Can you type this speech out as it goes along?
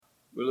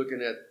We're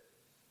looking at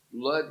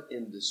blood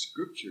in the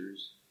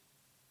scriptures.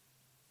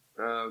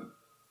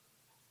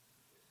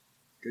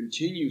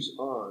 Continues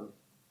on,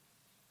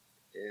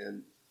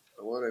 and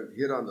I want to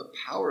hit on the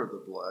power of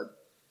the blood.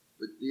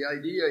 But the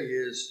idea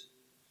is,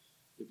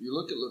 if you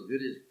look at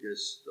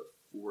Leviticus, the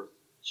 4th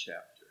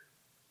chapter,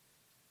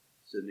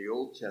 it's in the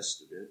Old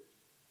Testament.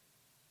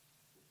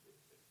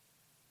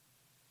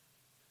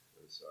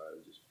 I'm sorry,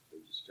 I'm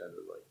just kind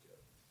of like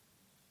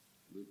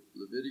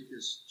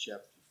Leviticus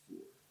chapter 4.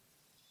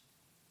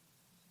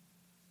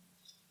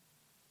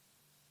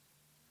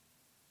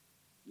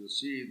 You'll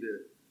see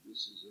that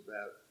this is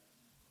about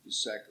the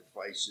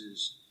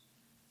sacrifices,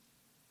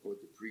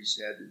 what the priest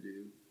had to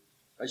do.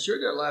 I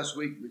shared that last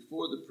week.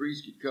 Before the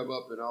priest could come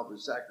up and offer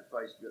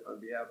sacrifice on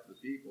behalf of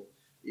the people,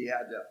 he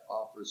had to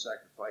offer a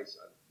sacrifice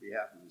on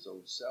behalf of his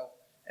own self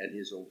and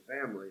his own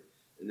family,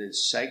 and then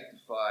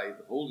sanctify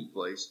the holy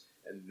place,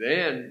 and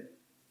then,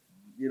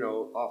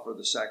 offer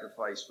the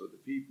sacrifice for the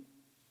people.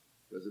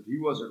 Because if he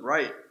wasn't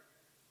right,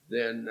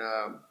 then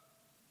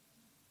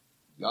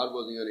God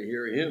wasn't going to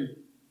hear him.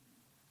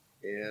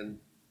 And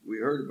we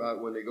heard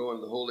about when they go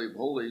in the Holy of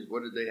Holies,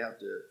 what did they have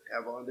to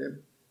have on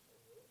them?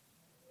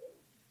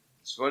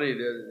 It's funny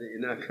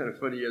that, kind of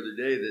funny the other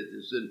day that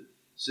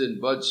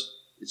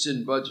it's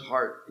in Bud's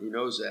heart. He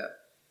knows that.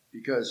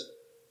 Because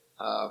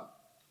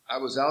I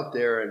was out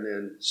there, and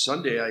then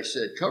Sunday I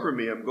said, cover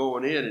me, I'm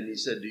going in. And he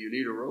said, do you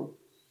need a rope?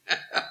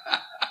 I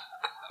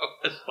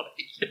was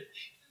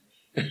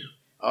like,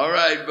 all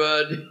right,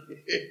 Bud.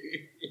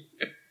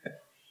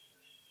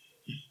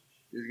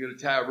 He was going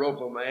to tie a rope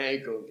on my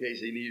ankle in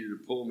case he needed to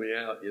pull me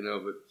out,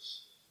 but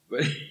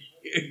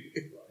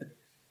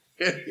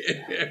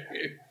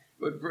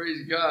but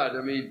praise God.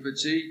 But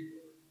see,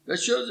 that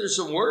shows there's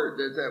some word,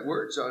 that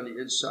word's on the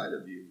inside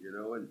of you,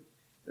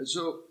 and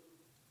so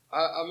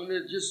I'm going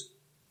to just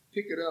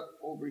pick it up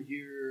over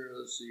here.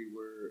 Let's see,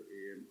 where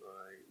am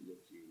I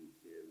looking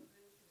in?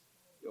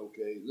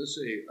 Okay, let's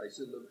see. I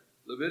said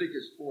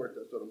Leviticus 4,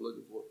 that's what I'm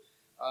looking for.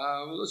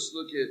 Let's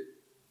look at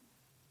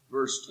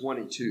verse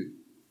 22.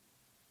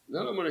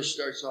 Then I'm going to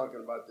start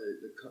talking about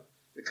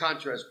the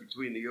contrast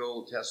between the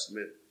Old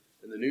Testament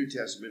and the New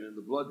Testament, and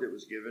the blood that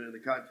was given, and the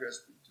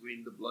contrast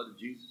between the blood of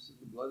Jesus and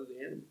the blood of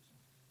the animals.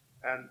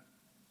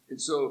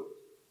 And so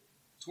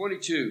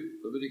 22,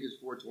 Leviticus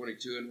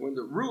 4:22, and when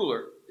the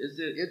ruler, is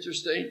it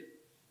interesting?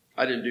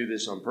 I didn't do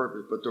this on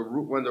purpose, but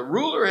when the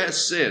ruler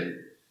has sinned,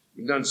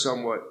 done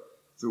somewhat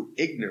through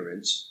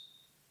ignorance,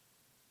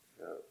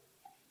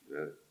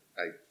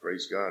 I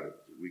praise God,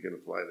 we can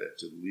apply that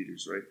to the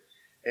leaders, right?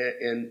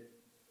 And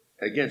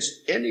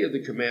against any of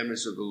the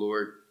commandments of the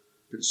Lord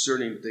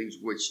concerning things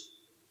which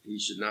he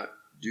should not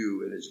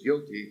do, and is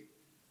guilty,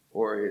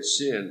 or his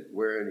sin,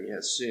 wherein he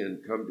has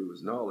sinned, come to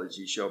his knowledge,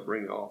 he shall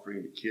bring an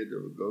offering, a kid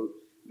or a goat,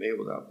 made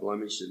without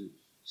blemish, and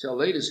shall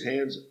lay his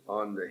hands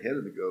on the head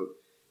of the goat,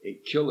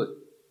 and kill it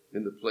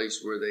in the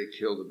place where they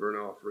kill the burnt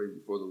offering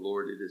before the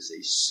Lord. It is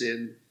a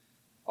sin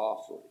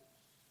offering.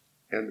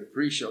 And the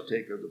priest shall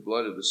take of the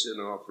blood of the sin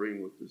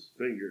offering with his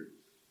finger,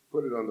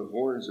 put it on the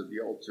horns of the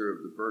altar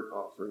of the burnt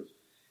offerings,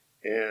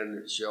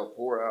 and shall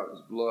pour out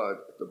his blood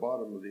at the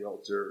bottom of the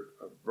altar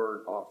of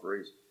burnt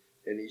offerings,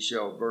 and he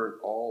shall burn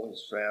all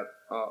his fat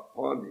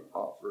upon the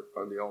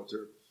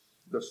altar,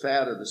 the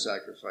fat of the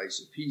sacrifice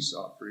of peace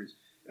offerings,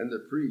 and the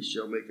priest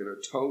shall make an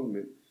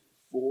atonement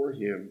for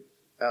him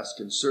as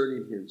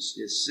concerning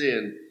his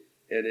sin,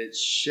 and it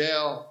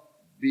shall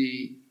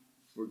be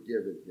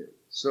forgiven him.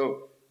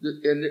 So,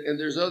 and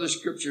there's other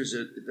scriptures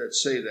that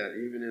say that,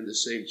 even in the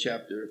same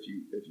chapter. If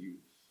you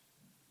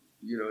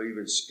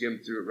even skim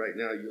through it right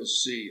now, you'll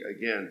see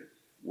again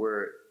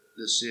where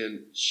the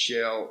sin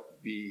shall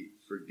be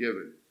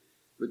forgiven.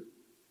 But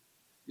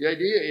the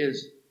idea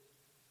is,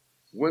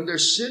 when their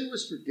sin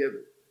was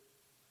forgiven,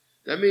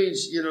 that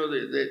means,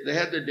 they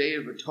had the Day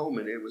of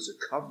Atonement. It was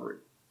a covering.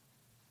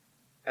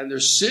 And their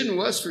sin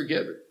was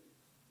forgiven.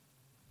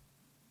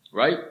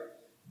 Right?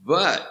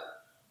 But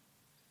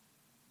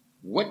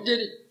what did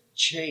it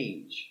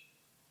change?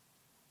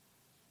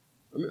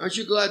 Aren't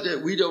you glad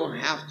that we don't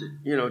have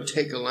to,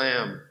 take a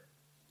lamb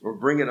or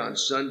bring it on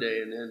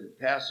Sunday, and then the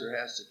pastor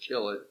has to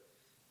kill it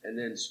and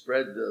then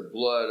spread the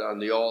blood on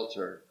the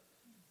altar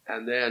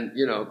and then,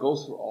 go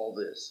through all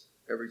this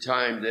every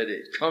time that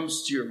it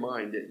comes to your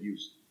mind that you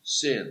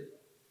sin,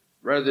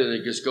 rather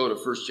than just go to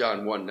 1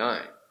 John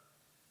 1:9.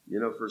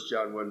 1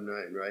 John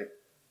 1:9, right?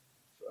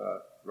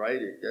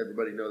 Right?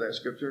 Everybody know that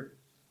scripture?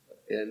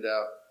 And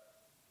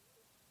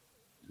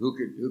who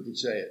could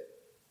say it?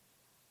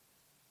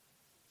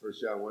 1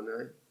 John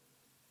 1:9?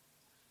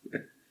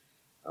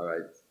 All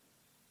right.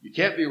 You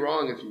can't be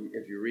wrong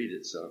if you read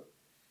it, so.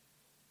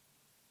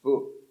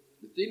 But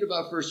the thing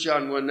about 1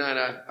 John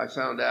 1:9 I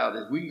found out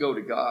is we can go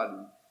to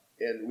God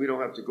and we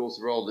don't have to go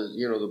through all the,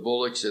 the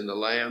bullocks and the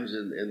lambs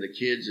and the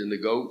kids and the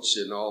goats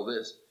and all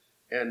this.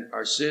 And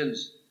our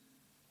sins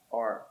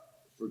are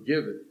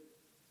forgiven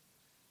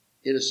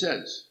in a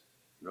sense.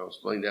 I'll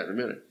explain that in a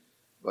minute.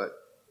 But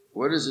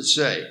what does it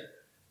say?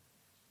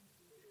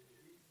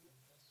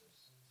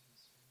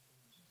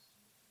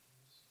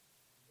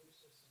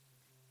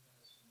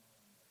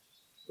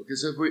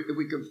 Because if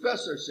we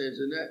confess our sins,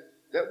 and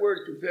that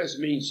word confess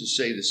means to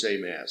say the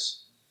same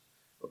as.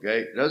 Okay?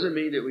 It doesn't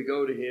mean that we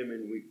go to him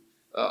and we,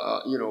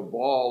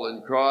 bawl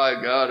and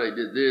cry, God, I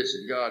did this,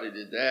 and God, I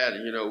did that,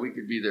 and, we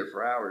could be there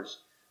for hours.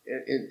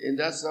 And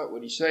that's not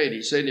what he's saying.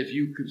 He's saying if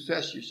you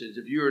confess your sins,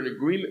 if you're in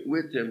agreement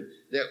with him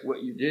that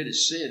what you did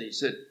is sin, he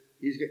said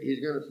he's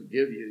going to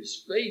forgive you.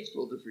 He's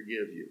faithful to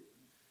forgive you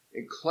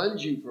and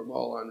cleanse you from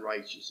all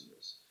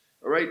unrighteousness.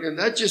 All right? And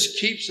that just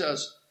keeps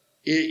us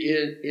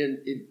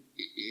in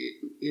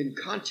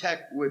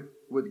contact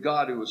with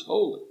God who is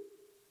holy.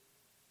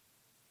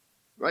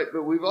 Right?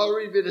 But we've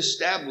already been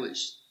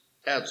established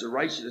as the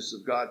righteousness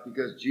of God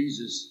because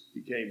Jesus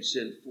became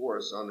sin for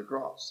us on the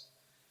cross.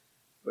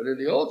 But in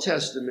the Old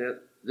Testament,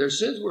 their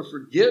sins were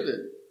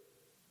forgiven,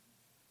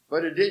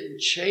 but it didn't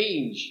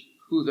change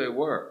who they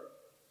were.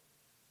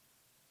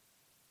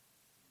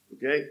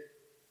 Okay?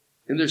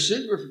 And their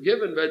sins were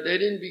forgiven, but they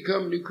didn't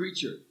become new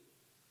creature.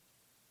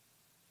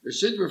 Their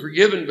sins were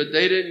forgiven, but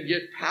they didn't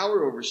get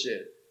power over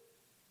sin.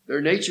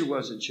 Their nature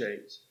wasn't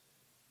changed.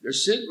 Their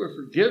sins were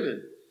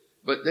forgiven,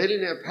 but they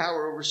didn't have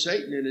power over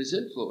Satan and his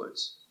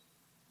influence.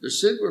 Their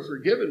sins were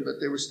forgiven, but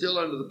they were still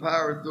under the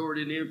power,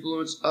 authority, and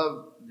influence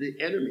of the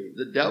enemy,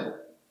 the devil.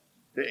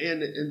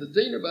 And the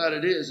thing about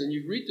it is, and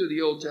you read through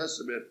the Old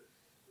Testament,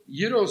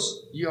 you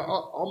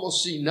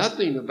almost see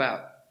nothing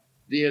about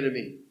the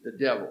enemy, the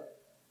devil.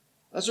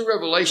 That's a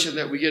revelation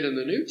that we get in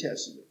the New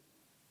Testament.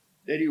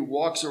 That he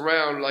walks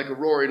around like a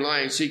roaring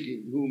lion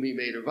seeking whom he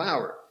may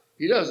devour.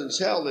 He doesn't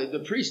tell,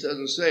 the priest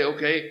doesn't say,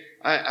 okay,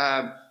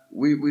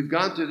 we've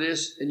gone through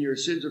this and your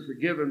sins are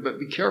forgiven, but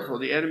be careful.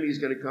 The enemy is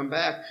going to come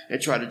back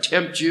and try to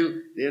tempt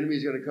you. The enemy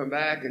is going to come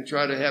back and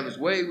try to have his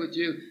way with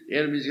you. The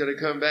enemy is going to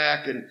come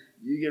back and,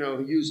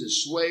 use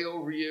his sway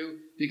over you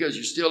because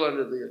you're still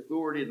under the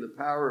authority and the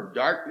power of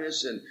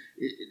darkness. And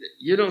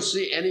you don't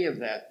see any of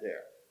that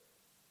there.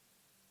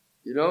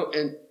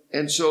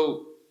 And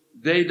so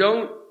they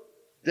don't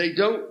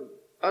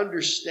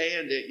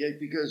understand it yet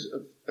because,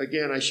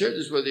 again, I shared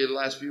this with you the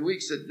last few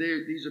weeks, that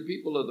these are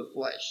people of the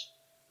flesh.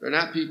 They're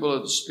not people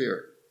of the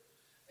Spirit.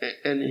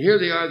 And here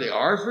they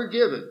are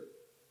forgiven.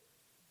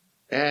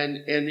 And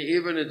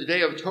even in the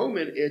Day of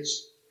Atonement,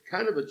 it's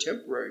kind of a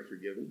temporary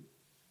forgiving.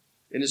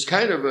 And it's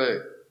kind of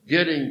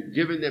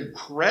giving them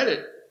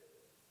credit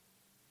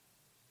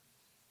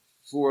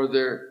for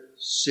their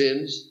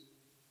sins,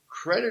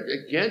 credit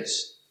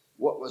against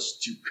what was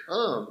to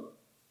come,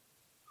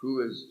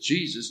 who is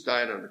Jesus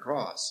died on the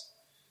cross.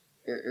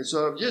 And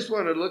so I just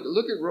want to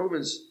look at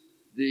Romans,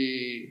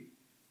 make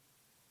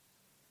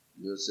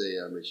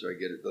sure I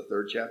get it, the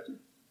 3rd chapter.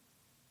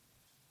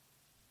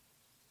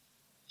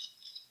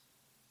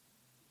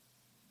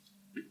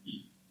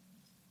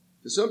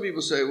 Some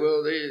people say,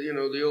 well,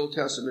 the Old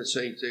Testament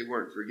saints, they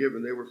weren't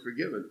forgiven. They were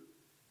forgiven.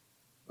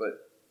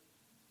 But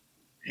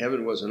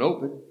heaven wasn't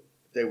open.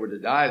 If they were to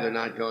die, they're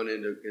not going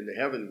into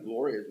heaven,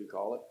 glory as we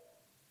call it.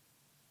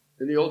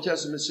 And the Old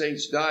Testament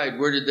saints died.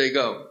 Where did they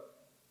go?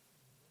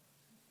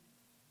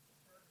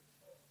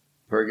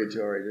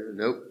 Purgatory.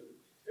 Nope.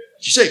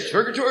 Did you say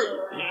purgatory?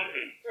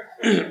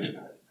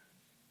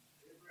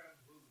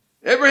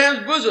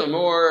 Abraham's bosom,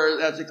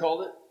 or as they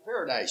called it,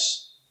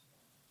 paradise.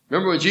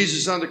 Remember when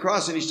Jesus is on the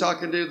cross and he's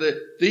talking to the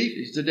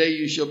thief? Today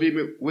you shall be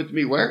with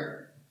me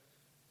where?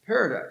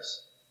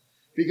 Paradise.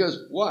 Because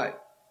why?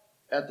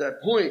 At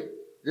that point,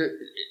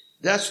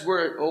 that's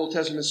where Old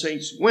Testament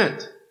saints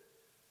went.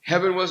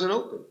 Heaven wasn't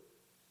open.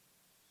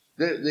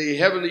 The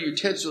heavenly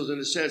utensils, in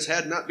a sense,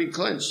 had not been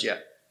cleansed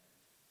yet.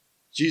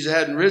 Jesus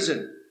hadn't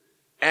risen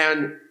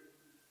and,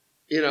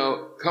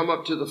 come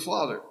up to the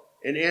Father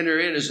and enter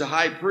in as the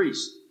high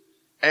priest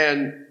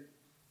and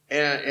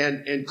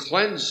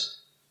cleanse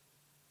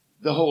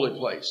the holy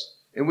place.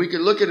 And we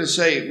can look at it and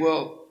say,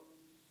 well,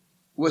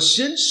 was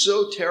sin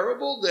so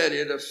terrible that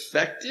it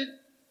affected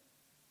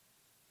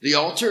the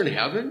altar in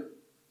heaven?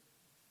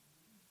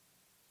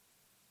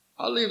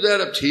 I'll leave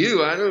that up to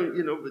you. I don't,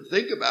 but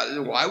think about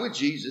it. Why would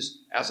Jesus,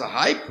 as a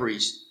high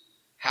priest,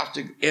 have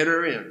to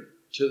enter in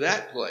to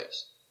that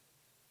place?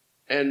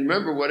 And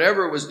remember,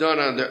 whatever was done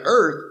on the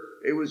earth,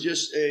 it was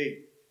just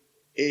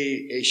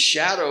a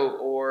shadow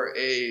or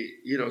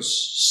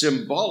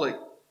symbolic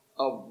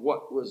of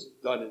what was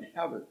done in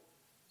heaven.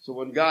 So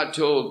when God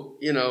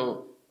told,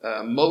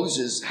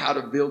 Moses how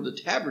to build the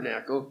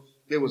tabernacle,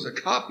 there was a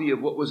copy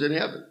of what was in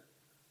heaven.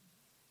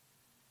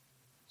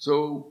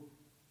 So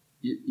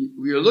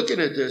we are looking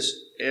at this,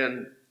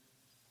 and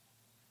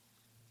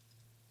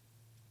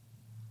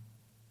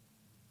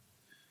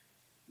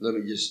let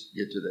me just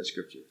get to that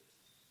scripture.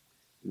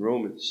 In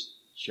Romans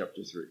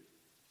chapter 3.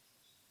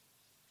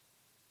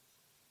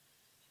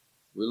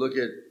 We look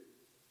at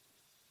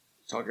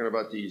talking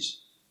about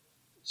these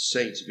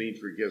saints being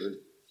forgiven.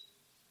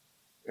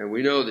 And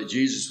we know that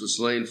Jesus was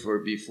slain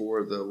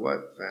before the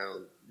what?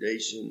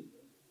 Foundation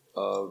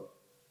of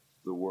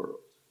the world.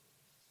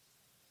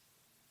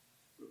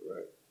 All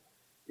right.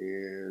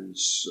 And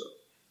so,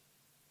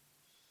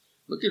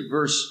 look at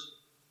verse.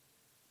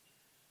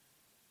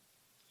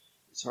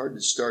 It's hard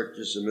to start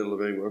just in the middle of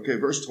anywhere. Okay,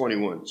 verse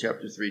 21,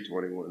 chapter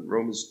 3:21,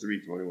 Romans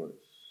 3:21.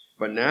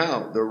 But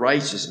now the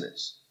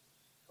righteousness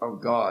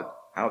of God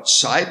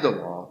outside the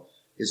law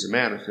is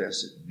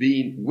manifested,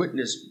 being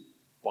witnessed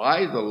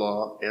by the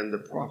law and the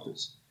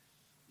prophets,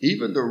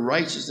 even the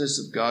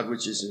righteousness of God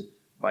which is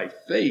by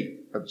faith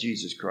of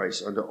Jesus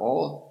Christ unto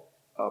all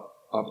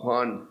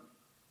upon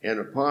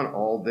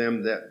all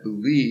them that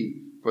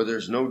believe, for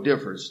there's no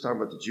difference. Talking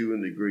about the Jew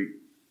and the Greek,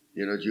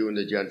 Jew and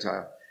the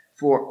Gentile.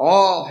 For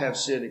all have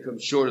sinned and come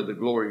short of the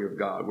glory of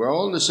God. We're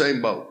all in the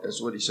same boat.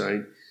 That's what he's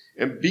saying.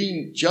 And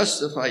being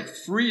justified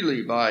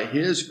freely by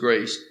his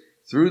grace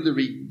through the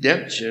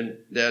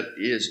redemption that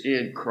is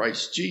in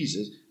Christ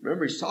Jesus.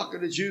 Remember, he's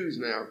talking to Jews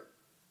now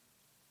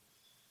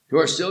who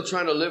are still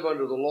trying to live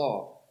under the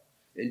law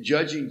and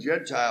judging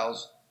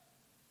Gentiles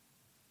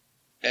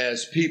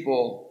as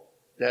people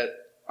that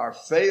are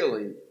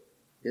failing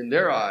in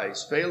their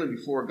eyes, failing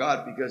before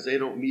God because they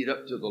don't meet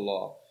up to the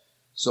law.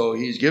 So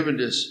he's given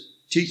this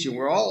teaching.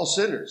 We're all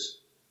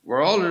sinners.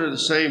 We're all in the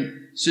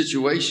same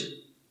situation.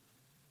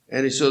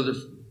 And so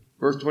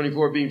verse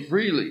 24, being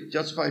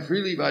justified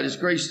freely by his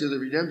grace through the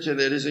redemption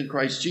that is in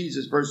Christ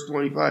Jesus. Verse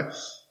 25,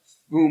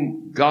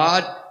 whom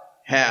God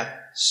hath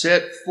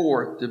set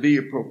forth to be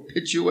a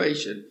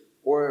propitiation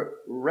or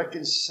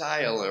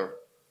reconciler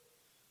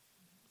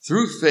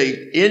through faith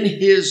in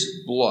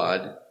his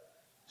blood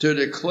to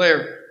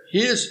declare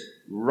his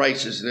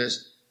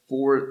righteousness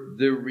for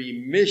the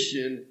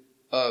remission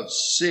of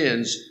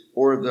sins,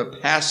 or the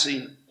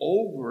passing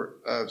over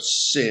of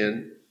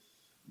sin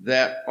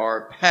that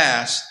are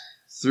passed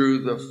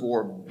through the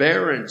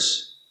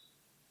forbearance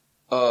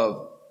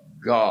of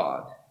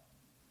God.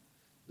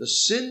 The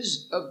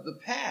sins of the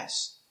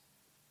past.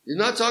 He's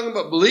not talking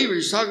about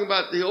believers. He's talking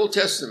about the Old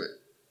Testament.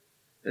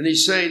 And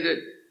he's saying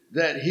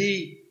that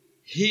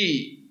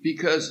he,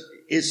 because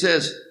it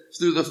says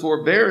through the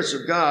forbearance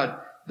of God,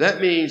 that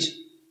means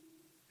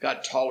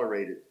God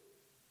tolerated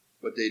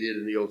what they did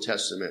in the Old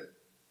Testament.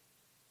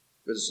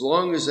 But as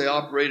long as they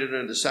operated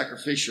under the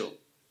sacrificial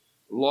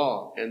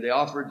law and they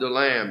offered the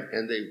lamb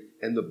and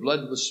the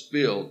blood was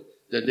spilled,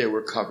 then they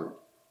were covered.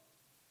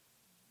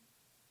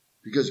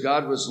 Because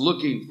God was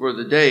looking for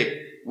the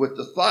day with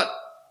the thought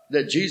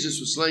that Jesus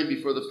was slain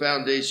before the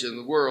foundation of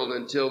the world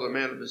until the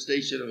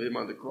manifestation of him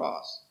on the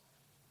cross.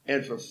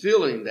 And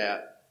fulfilling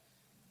that,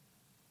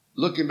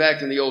 looking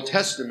back in the Old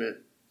Testament,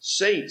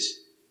 saints,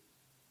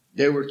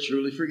 they were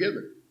truly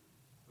forgiven.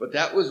 But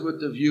that was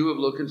with the view of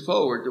looking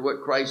forward to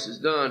what Christ has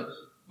done.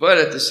 But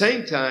at the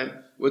same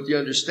time, with the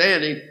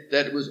understanding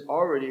that it was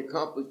already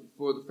accomplished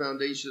before the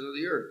foundation of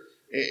the earth,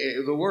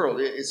 the world.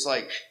 It's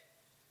like,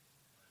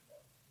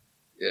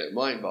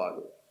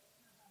 mind-boggling.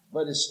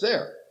 But it's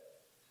there.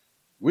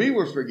 We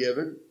were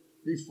forgiven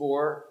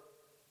before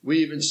we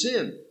even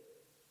sinned.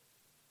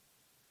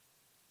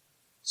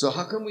 So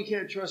how come we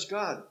can't trust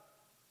God?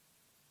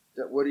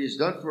 That what he has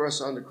done for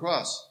us on the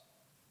cross,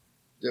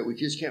 that we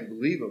just can't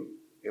believe him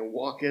and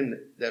walk in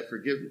that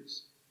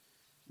forgiveness.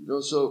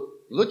 So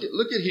look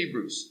at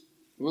Hebrews.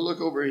 We'll look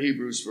over at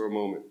Hebrews for a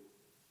moment.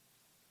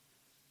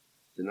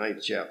 The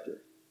 9th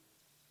chapter.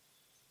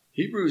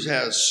 Hebrews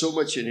has so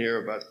much in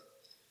here about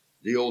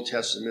the Old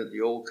Testament,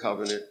 the Old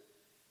Covenant.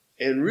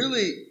 And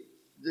really,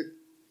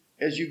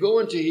 as you go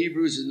into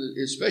Hebrews,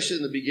 especially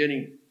in the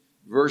beginning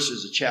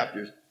verses of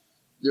chapters,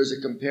 there's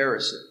a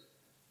comparison.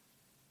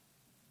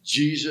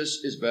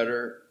 Jesus is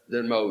better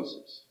than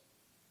Moses.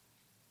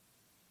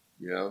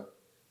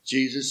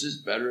 Jesus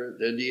is better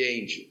than the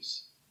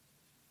angels.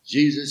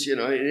 Jesus,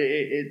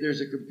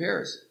 there's a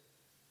comparison.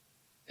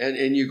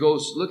 And you go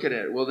looking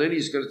at it. Well, then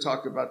he's going to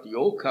talk about the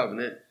old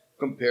covenant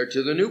compared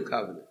to the new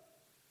covenant.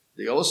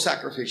 The old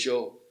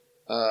sacrificial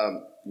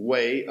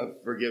way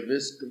of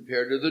forgiveness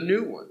compared to the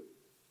new one.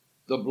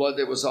 The blood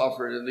that was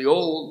offered in the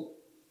old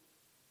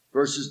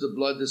versus the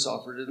blood that's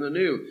offered in the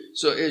new.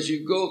 So as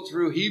you go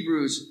through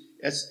Hebrews,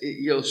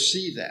 you'll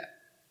see that.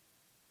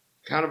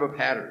 Kind of a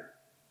pattern.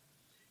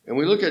 And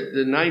we look at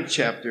the 9th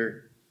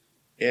chapter,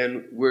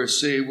 and we're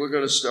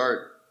going to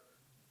start,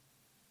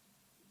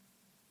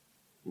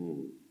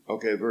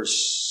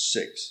 verse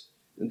 6.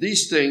 And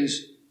these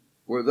things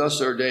were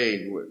thus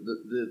ordained,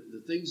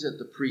 the things that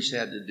the priest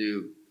had to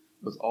do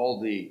with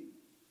all the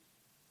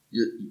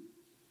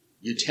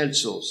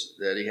utensils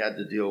that he had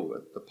to deal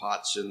with, the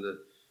pots and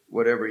the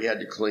whatever he had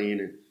to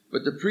clean.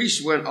 But the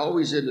priest went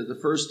always into the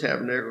first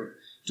tabernacle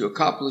to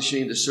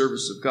accomplishing the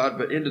service of God,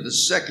 but into the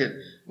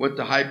second went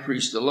the high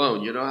priest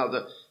alone. You know how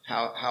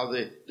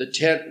the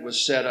tent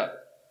was set up,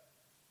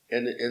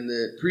 and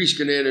the priest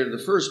can enter the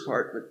first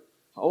part,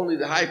 but only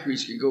the high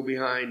priest can go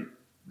behind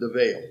the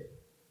veil,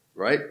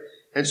 right?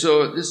 And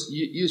so this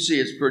you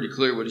see it's pretty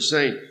clear what he's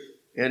saying.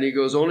 And he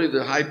goes, only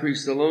the high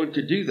priest alone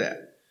could do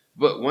that,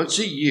 but once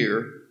a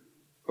year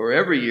or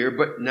every year,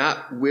 but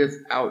not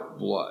without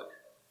blood,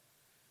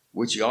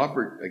 which he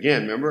offered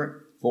again.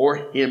 Remember,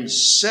 for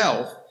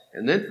himself.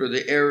 And then for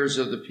the errors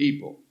of the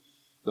people.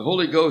 The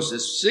Holy Ghost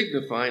is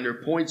signifying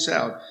or points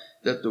out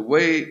that the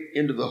way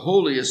into the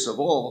holiest of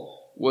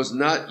all was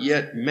not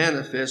yet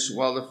manifest,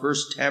 while the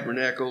first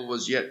tabernacle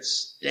was yet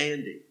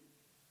standing.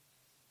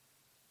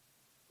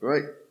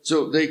 Right?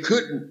 So they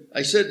couldn't,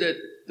 I said that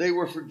they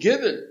were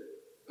forgiven,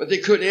 but they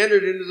couldn't enter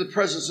into the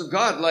presence of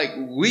God like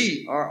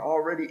we are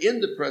already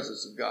in the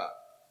presence of God.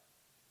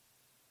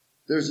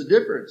 There's a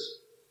difference.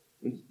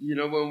 You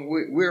know, when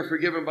we're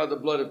forgiven by the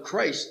blood of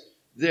Christ,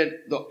 then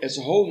it's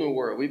a whole new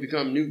world. We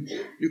become new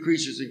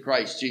creatures in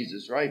Christ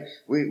Jesus, right?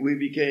 We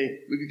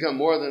become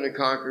more than a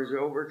conquerors,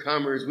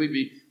 overcomers. We're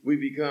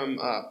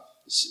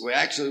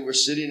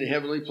sitting in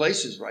heavenly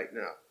places right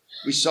now.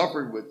 We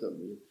suffered with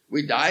them.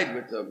 We died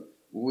with them.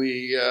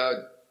 We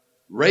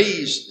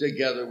raised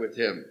together with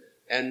him,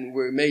 and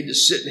we're made to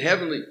sit in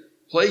heavenly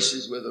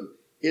places with him.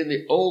 In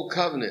the old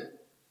covenant,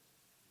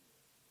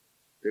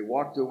 they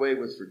walked away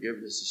with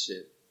forgiveness of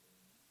sin.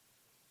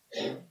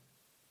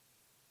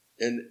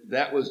 And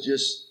that was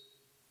just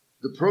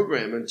the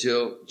program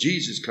until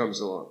Jesus comes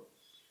along.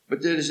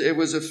 But then it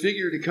was a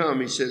figure to come,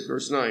 he says,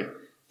 verse 9,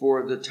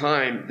 for the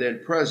time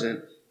then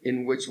present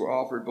in which were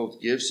offered both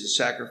gifts and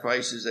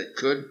sacrifices that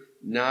could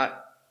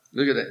not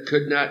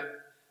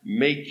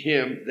make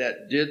him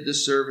that did the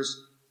service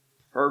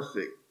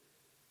perfect.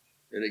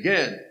 And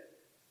again,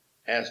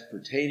 as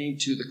pertaining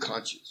to the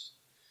conscience.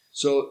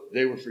 So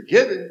they were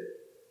forgiven,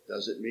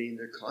 doesn't mean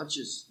their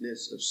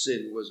consciousness of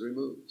sin was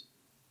removed.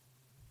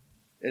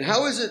 And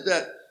how is it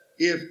that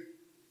if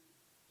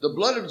the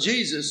blood of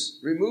Jesus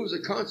removes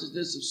the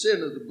consciousness of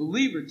sin of the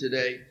believer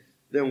today,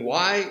 then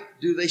why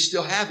do they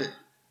still have it?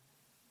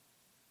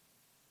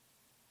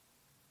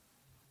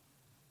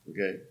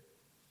 Okay.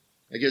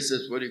 I guess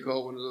that's what you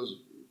call one of those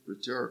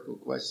rhetorical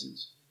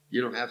questions.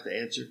 You don't have to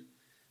answer.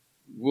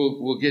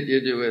 We'll get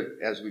into it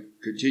as we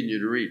continue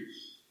to read.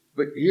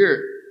 But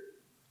here,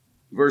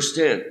 verse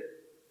 10,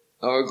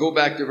 go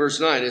back to verse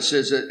 9. It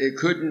says that it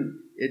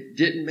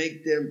didn't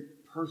make them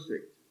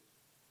perfect.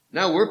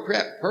 Now we're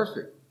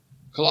perfect.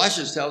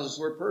 Colossians tells us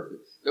we're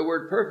perfect. The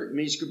word perfect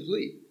means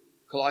complete.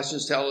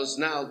 Colossians tells us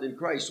now in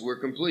Christ we're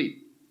complete.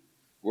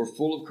 We're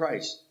full of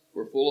Christ.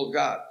 We're full of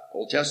God.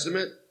 Old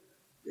Testament,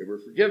 they were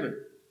forgiven.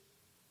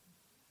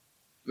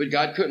 But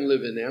God couldn't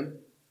live in them.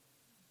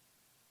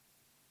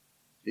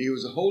 He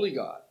was a holy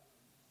God.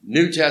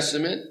 New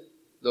Testament,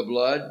 the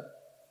blood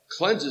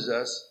cleanses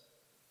us,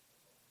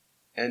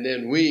 and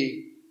then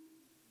we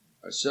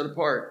are set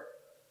apart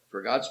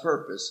for God's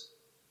purpose.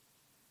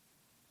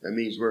 That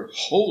means we're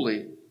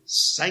holy,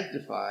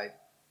 sanctified,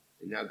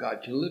 and now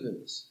God can live in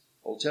us.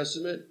 Old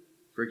Testament,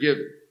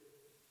 forgiven.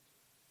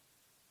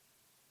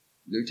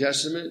 New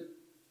Testament,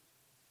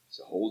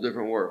 it's a whole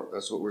different world.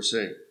 That's what we're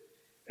saying.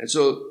 And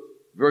so,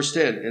 verse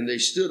 10, and they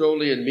stood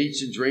only in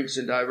meats and drinks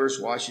and diverse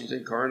washings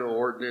and carnal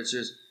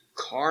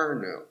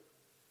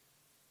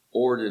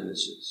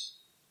ordinances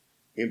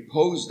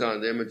imposed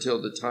on them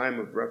until the time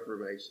of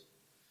Reformation.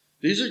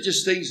 These are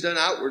just things done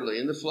outwardly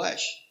in the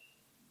flesh.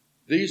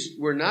 These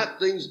were not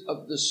things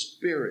of the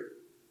Spirit.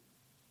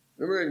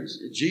 Remember,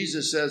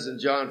 Jesus says in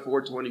John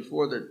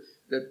 4:24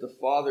 that the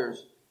Father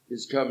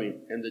is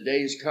coming, and the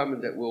day is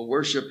coming that we'll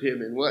worship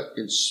him in what?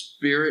 In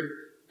spirit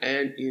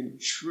and in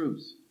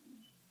truth.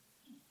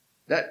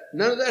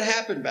 None of that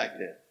happened back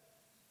then.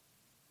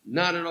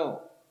 Not at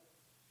all.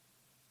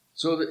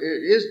 So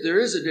there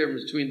is a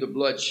difference between the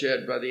blood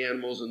shed by the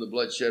animals and the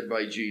blood shed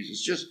by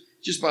Jesus.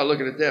 Just by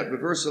looking at that. But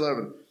verse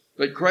 11,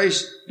 but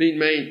Christ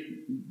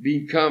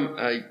become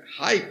a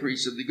high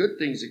priest of the good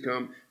things to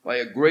come by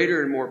a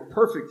greater and more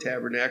perfect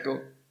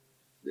tabernacle,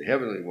 the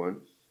heavenly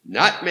one,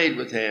 not made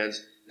with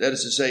hands, that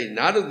is to say,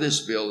 not of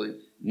this building,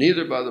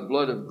 neither by the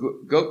blood of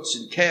goats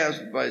and calves,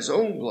 but by his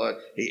own blood,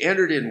 he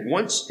entered in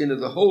once into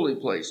the holy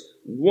place,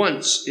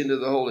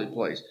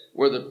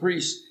 where the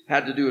priest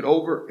had to do it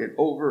over and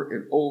over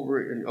and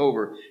over and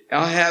over,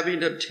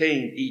 having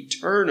obtained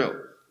eternal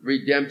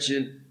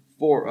redemption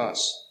for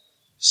us.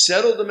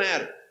 Settle the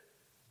matter.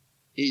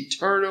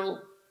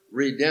 Eternal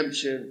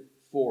redemption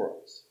for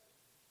us.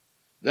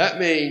 That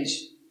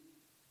means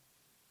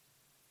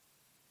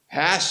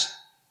past,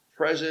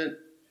 present,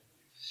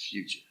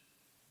 future.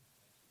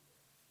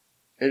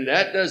 And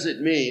that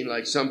doesn't mean,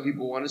 like some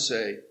people want to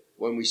say,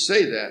 when we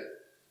say that,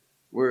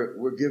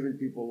 we're giving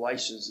people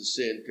license to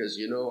sin. Because,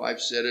 I've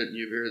said it, and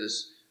you've heard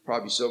this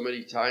probably so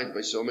many times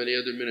by so many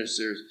other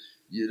ministers.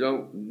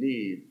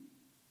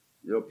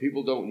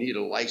 People don't need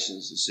a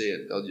license to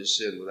sin. They'll just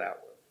sin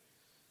without one.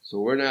 So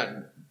we're not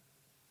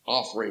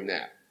offering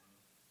that.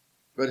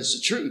 But it's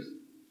the truth.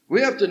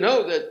 We have to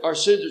know that our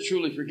sins are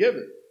truly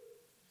forgiven.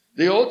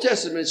 The Old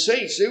Testament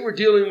saints, they were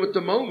dealing with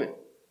the moment.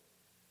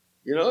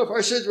 If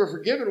our sins were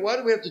forgiven, why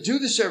do we have to do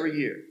this every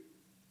year?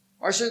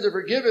 Our sins are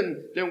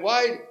forgiven, then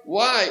why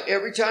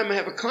every time I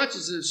have a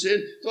consciousness of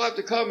sin, do I have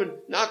to come and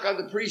knock on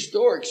the priest's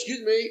door?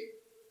 Excuse me,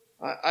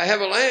 I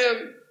have a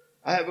lamb,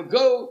 I have a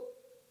goat,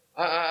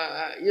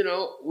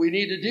 we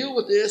need to deal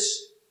with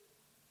this.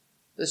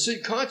 The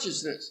sin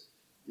consciousness,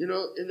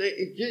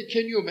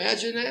 can you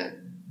imagine that?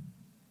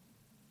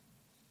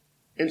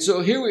 And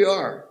so here we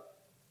are,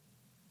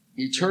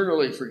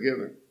 eternally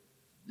forgiven,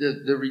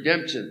 the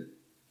redemption.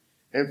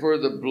 And for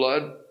the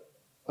blood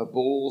of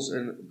bulls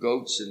and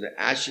goats and the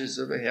ashes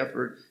of a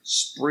heifer,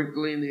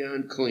 sprinkling the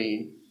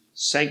unclean,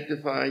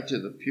 sanctifying to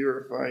the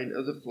purifying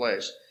of the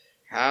flesh,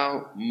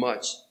 how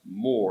much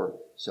more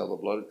shall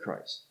the blood of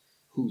Christ,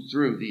 who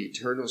through the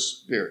eternal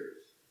Spirit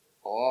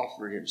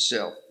offered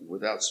himself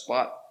without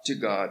spot to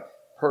God,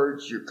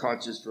 purge your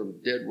conscience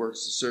from dead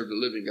works to serve the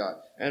living God.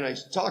 And I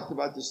talked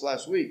about this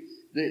last week.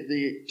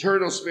 The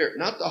eternal Spirit,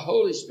 not the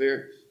Holy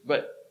Spirit,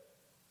 but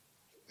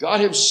God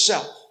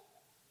himself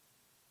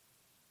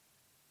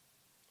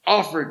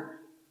offered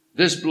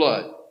this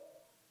blood.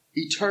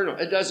 Eternal.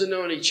 It doesn't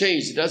know any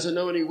change. It doesn't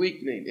know any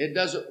weakening. It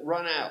doesn't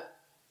run out.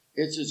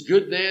 It's as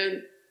good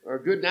then or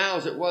good now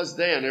as it was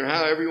then, or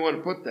however you want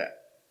to put that.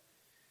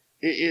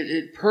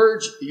 It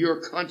purged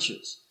your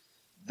conscience.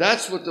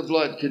 That's what the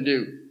blood can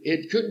do.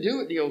 It couldn't do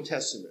it in the Old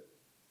Testament.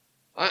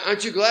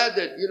 Aren't you glad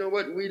that, you know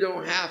what, we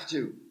don't have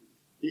to?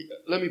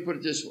 Let me put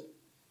it this way.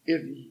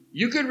 If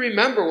you can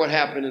remember what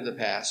happened in the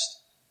past,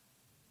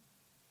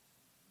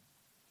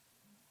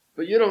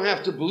 but you don't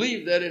have to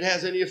believe that it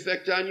has any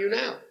effect on you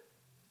now.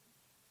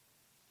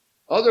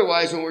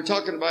 Otherwise, when we're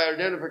talking about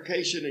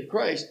identification in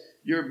Christ,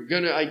 you're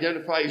going to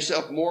identify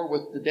yourself more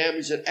with the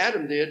damage that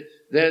Adam did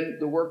than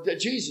the work that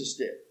Jesus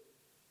did.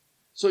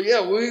 So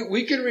yeah,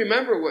 we can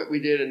remember what we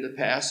did in the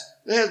past.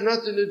 That has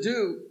nothing to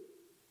do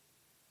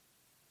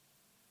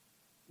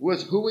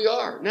with who we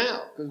are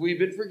now, because we've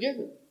been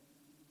forgiven.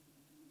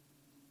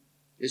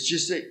 It's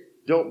just that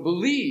don't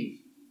believe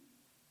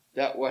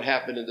that what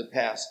happened in the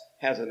past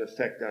has an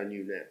effect on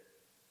you now.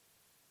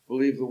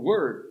 Believe the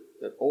word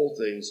that old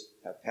things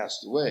have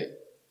passed away.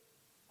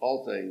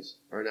 All things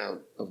are now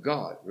of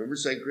God. Remember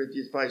 2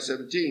 Corinthians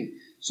 5:17.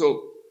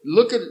 So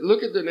look at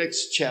the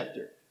next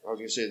chapter. I was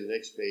going to say the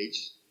next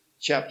page.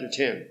 Chapter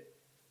 10.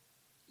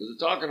 Because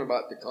we're talking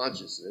about the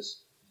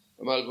consciousness.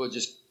 I might as well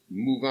just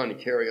move on and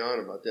carry on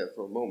about that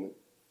for a moment.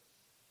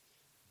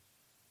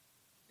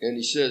 And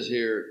he says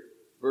here,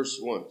 verse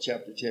 1,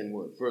 chapter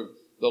 10:1. For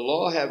the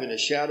law having a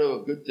shadow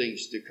of good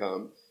things to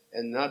come,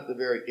 and not the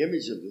very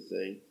image of the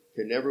thing,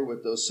 can never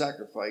with those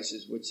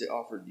sacrifices which they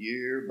offered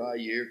year by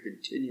year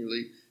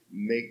continually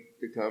make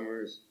the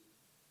comers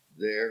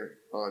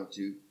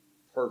thereunto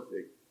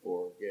perfect,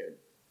 or again,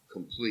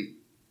 complete.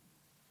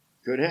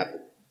 Couldn't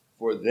happen.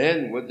 For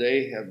then would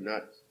they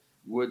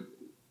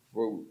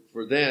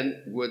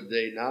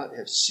not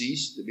have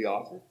ceased to be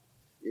offered?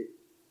 If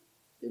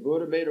it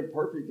would have made them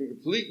perfect and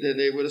complete, then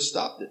they would have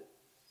stopped it.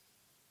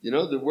 You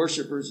know, the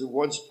worshipers who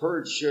once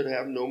purged should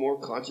have no more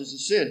conscience of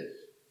sin.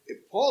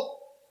 If Paul,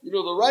 you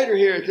know, the writer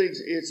here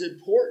thinks it's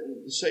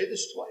important to say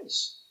this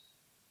twice.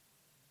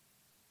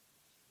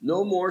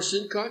 No more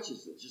sin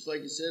consciousness, just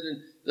like he said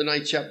in the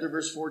 9th chapter,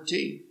 verse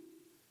 14.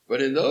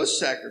 But in those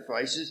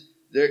sacrifices,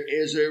 there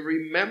is a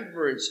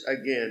remembrance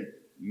again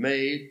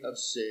made of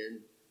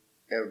sin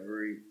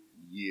every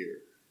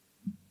year.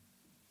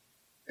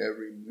 A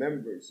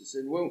remembrance of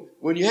sin.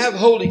 When you have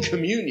Holy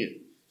Communion,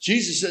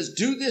 Jesus says,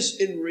 do this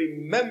in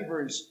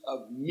remembrance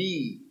of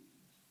me.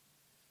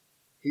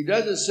 He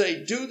doesn't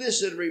say, do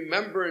this in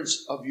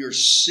remembrance of your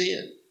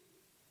sin.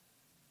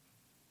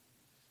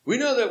 We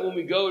know that when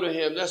we go to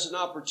him, that's an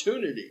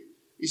opportunity.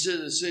 He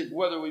says,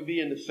 whether we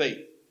be in the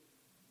faith.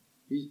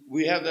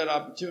 We have that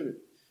opportunity.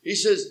 He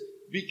says,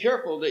 be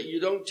careful that you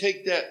don't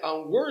take that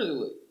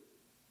unworthily.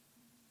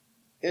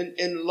 And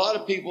a lot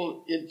of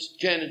people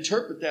can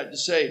interpret that to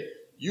say,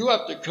 you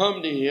have to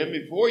come to him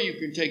before you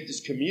can take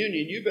this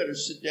communion. You better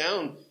sit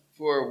down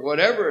for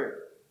whatever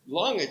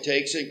long it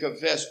takes and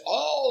confess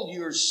all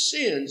your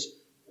sins.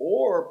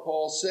 Or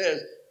Paul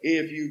says,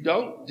 if you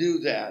don't do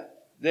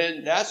that,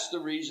 then that's the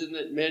reason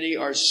that many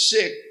are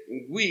sick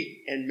and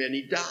weak and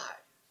many die.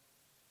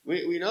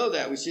 We know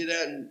that. We see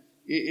that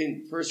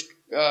in 1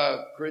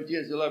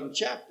 Corinthians 11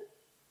 chapter.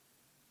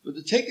 But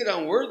to take it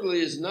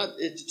unworthily is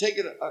to take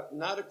it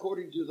not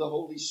according to the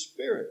Holy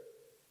Spirit.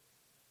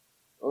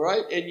 All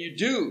right? And you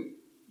do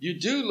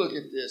look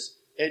at this,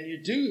 and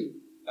you do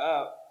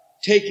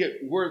take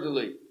it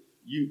worthily.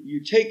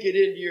 You take it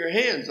into your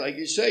hands, like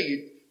you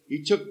say.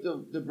 He took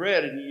the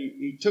bread and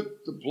he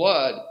took the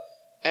blood,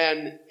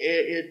 and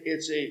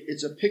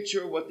it's a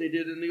picture of what they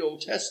did in the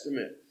Old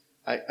Testament.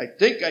 I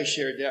think I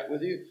shared that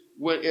with you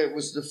when it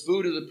was the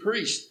food of the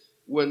priest,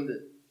 when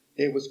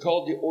it was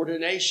called the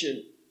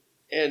ordination,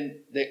 and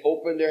they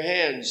opened their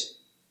hands,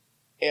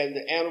 and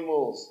the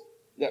animals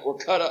that were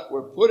cut up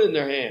were put in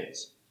their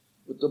hands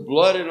with the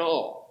blood and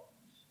all.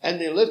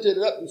 And they lifted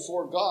it up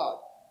before God.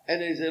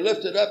 And as they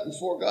lifted it up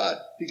before God,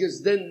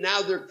 because then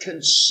now they're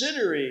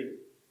considering,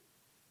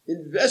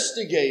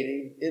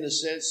 investigating, in a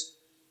sense,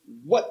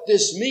 what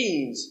this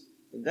means.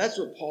 And that's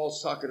what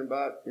Paul's talking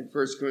about in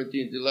 1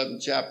 Corinthians 11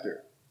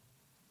 chapter,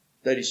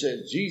 that he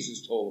says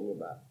Jesus told them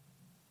about.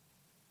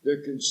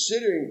 They're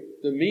considering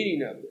the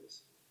meaning of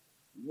this.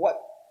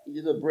 What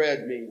the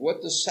bread means,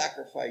 what the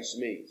sacrifice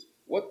means,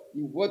 what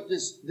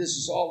this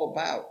is all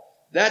about.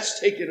 That's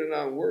taking it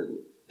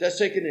unworthily. That's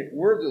taking it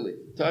worthily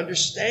to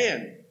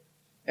understand.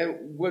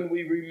 And when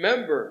we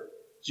remember,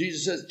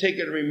 Jesus says, take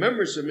it in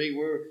remembrance of me.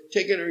 We're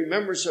taking a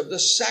remembrance of the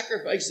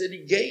sacrifice that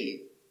he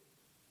gave.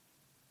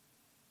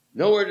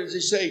 Nowhere does he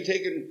say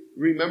taking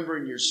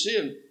remembering your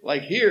sin.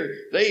 Like here,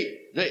 they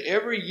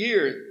every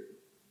year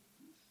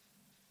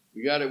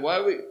we got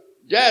to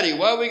Daddy,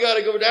 why we got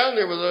to go down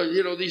there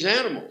with these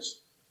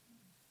animals?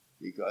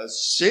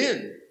 Because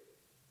sin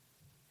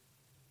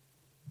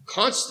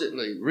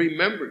constantly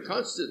remembered,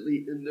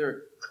 constantly in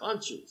their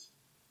conscience.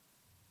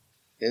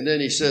 And then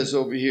he says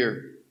over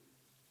here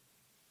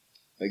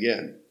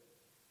again,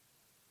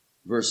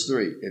 verse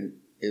 3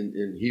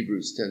 in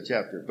Hebrews 10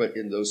 chapter, but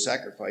in those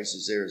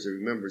sacrifices there is a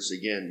remembrance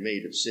again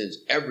made of sins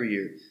every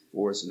year,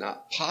 for it's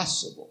not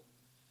possible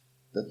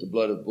that the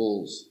blood of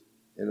bulls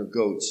and of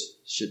goats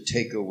should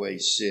take away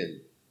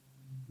sin.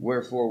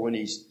 Wherefore when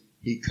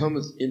he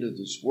cometh into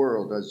this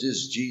world, as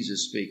is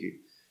Jesus speaking,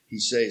 he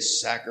says,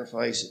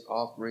 sacrifice and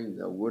offering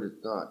thou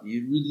wouldest not.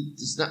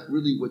 It's not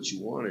really what you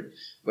wanted,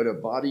 but a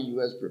body you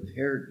has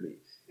prepared me.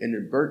 And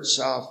in burnt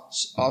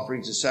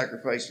offerings and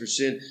sacrifice for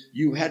sin,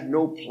 you had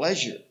no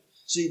pleasure.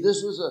 See, this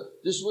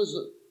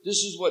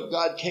is what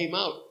God came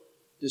out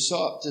to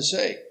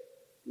say.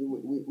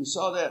 We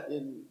saw that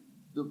in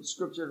the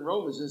scripture in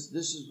Romans.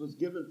 This was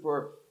given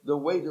for the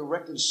way to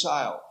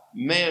reconcile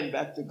man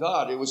back to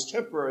God. It was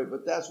temporary,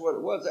 but that's what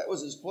it was. That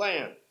was his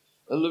plan.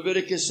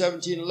 Leviticus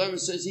 17:11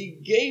 says he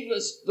gave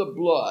us the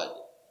blood.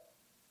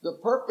 The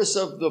purpose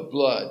of the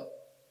blood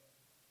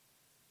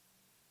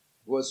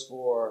was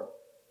for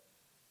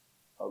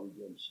our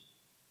redemption.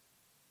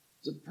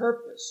 The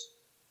purpose.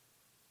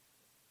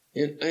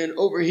 And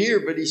over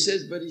here, but he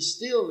said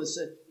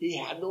he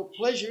had no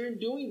pleasure in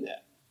doing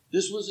that.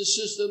 This was a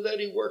system that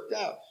he worked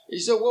out. He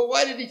said, well,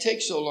 why did he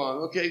take so long?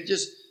 Okay,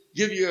 just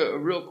give you a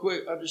real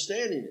quick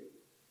understanding.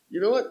 You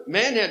know what?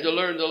 Man had to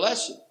learn the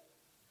lesson.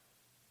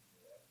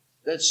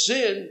 That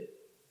sin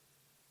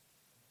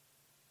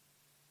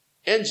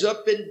ends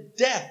up in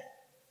death.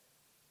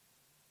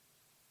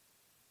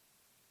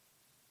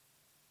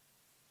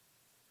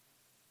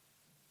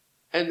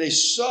 And they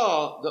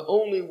saw the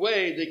only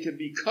way they could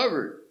be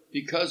covered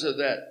because of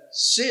that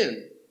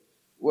sin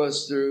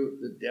was through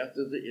the death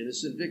of the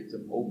innocent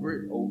victim over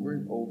and over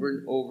and over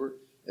and over.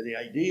 And the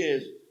idea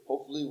is,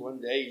 hopefully one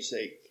day you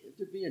say, can't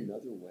there be another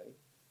way?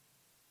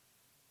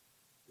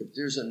 If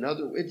there's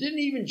another way. Didn't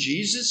even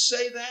Jesus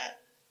say that?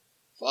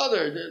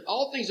 Father,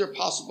 all things are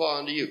possible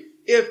unto you.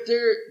 If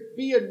there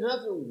be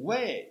another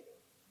way.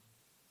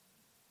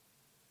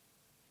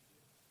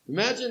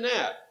 Imagine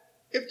that.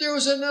 If there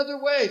was another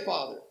way,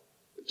 Father.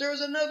 If there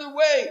was another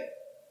way.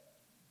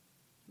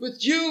 With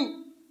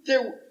you,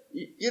 I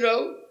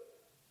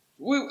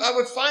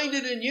would find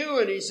it in you.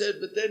 And he said,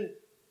 but then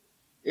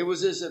it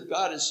was as if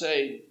God is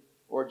saying,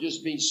 or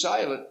just being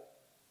silent.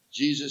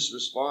 Jesus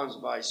responds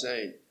by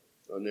saying,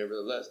 oh,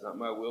 nevertheless, not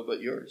my will, but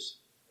yours.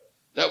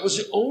 That was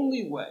the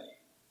only way.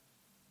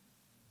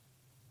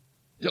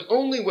 The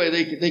only way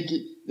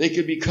they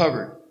could be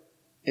covered.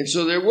 And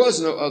so there was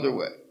no other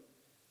way.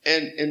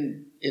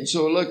 And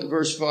so look at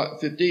verse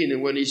 15.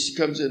 And when he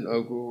comes in,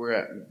 we're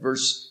at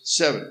verse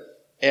 7.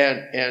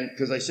 And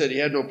because I said he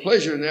had no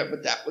pleasure in that,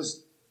 but that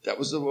was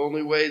the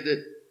only way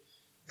that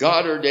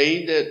God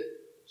ordained that,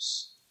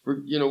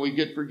 we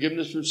get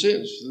forgiveness from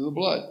sins through the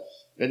blood.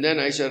 And then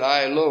I said,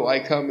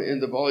 I come in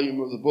the volume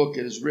of the book.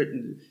 It is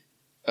written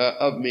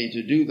of me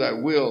to do thy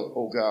will,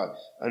 O God.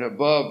 And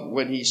above,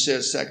 when he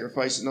says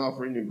sacrifice and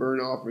offering and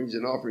burnt offerings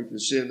and offering for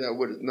sin, thou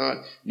wouldest not,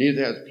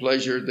 neither hath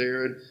pleasure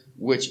therein,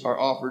 which are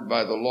offered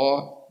by the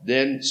law.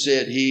 Then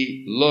said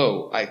he,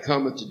 lo, I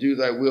cometh to do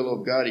thy will,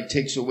 O God. He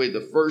takes away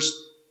the first,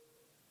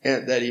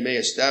 and that he may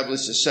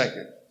establish the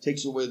second.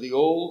 Takes away the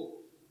old,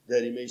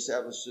 that he may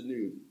establish the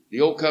new.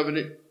 The old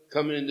covenant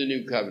coming in the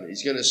new covenant.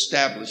 He's going to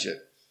establish it.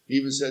 He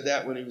even said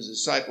that when he was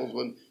disciples,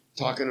 when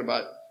talking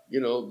about,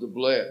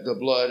 the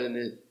blood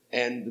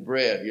and the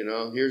bread,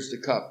 here's the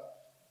cup,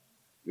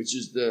 which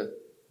is the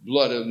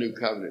blood of the new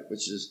covenant,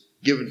 which is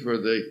given for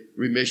the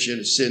remission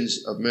of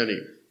sins of many.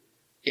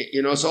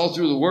 It's all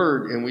through the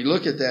word. And we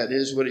look at that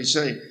is what he's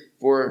saying.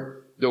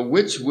 For the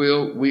which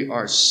will we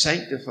are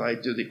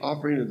sanctified through the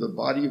offering of the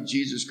body of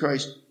Jesus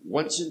Christ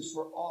once and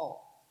for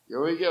all.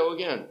 Here we go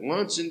again.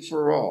 Once and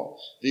for all.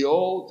 The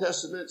Old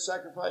Testament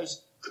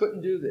sacrifice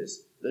couldn't do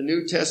this. The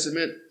New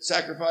Testament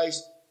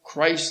sacrifice,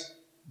 Christ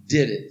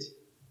did it.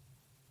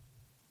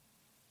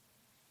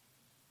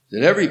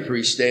 Then every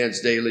priest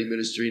stands daily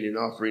ministering and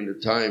offering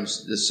at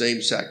times the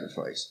same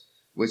sacrifice,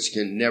 which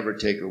can never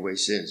take away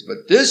sins.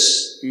 But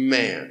this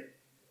man,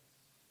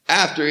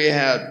 after he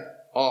had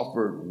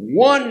offered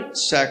one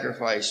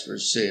sacrifice for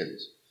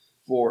sins,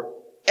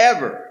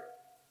 forever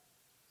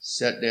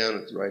sat down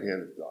at the right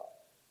hand of God.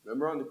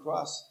 Remember on the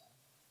cross?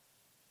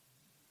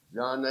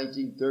 John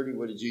 19:30,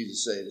 what did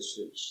Jesus say? It is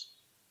finished.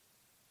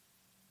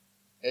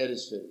 It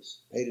is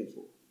finished. Paid in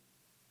full.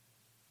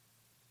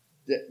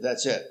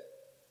 That's it.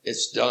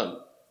 It's done.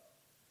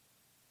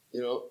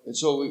 And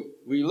so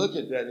we look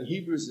at that in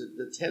Hebrews,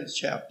 the 10th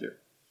chapter,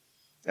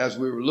 as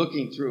we were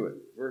looking through it,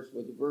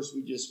 with the verse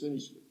we just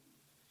finished with.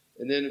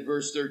 And then in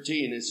verse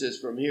 13, it says,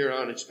 from here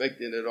on,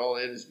 expecting that all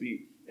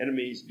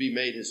enemies be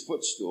made his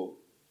footstool.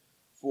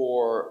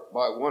 For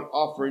by one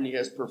offering he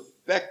has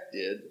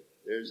perfected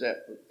There's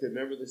that.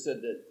 Remember they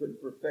said that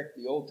couldn't perfect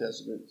the Old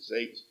Testament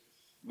saints,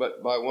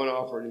 but by one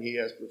offering he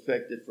has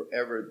perfected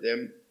forever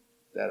them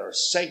that are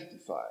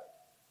sanctified,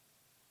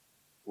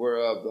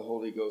 whereof the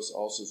Holy Ghost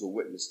also is a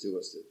witness to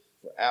us. That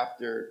for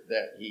after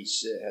that he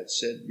had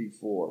said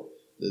before,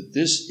 that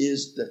this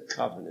is the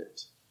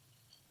covenant.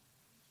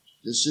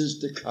 This is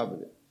the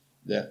covenant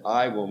that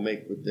I will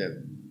make with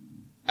them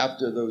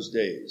after those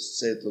days,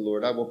 saith the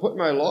Lord. I will put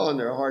my law in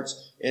their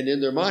hearts, and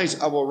in their minds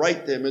I will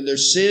write them, and their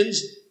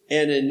sins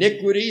and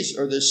iniquities,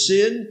 or their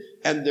sin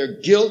and their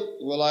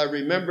guilt, will I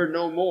remember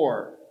no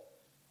more.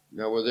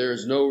 Now where there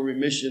is no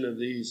remission of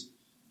these,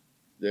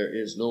 there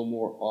is no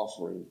more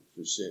offering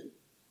for sin.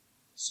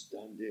 It's a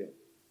done deal.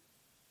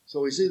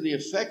 So we see the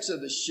effects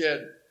of the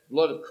shed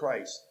blood of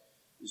Christ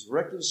is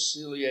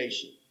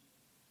reconciliation,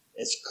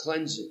 it's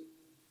cleansing,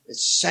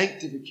 it's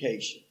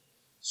sanctification,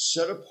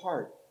 set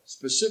apart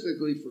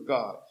specifically for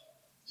God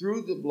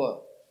through the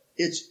blood.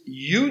 It's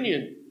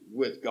union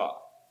with God.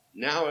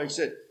 Now, like I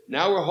said,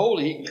 now we're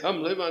holy. He can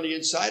come live on the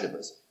inside of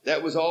us.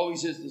 That was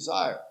always his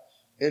desire.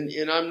 And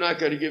I'm not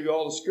going to give you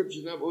all the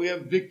scriptures now, but we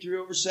have victory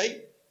over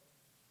Satan.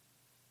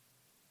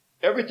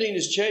 Everything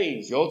has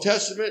changed. The Old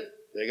Testament,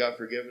 they got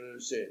forgiven of their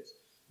sins.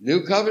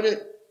 New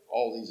covenant,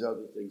 all these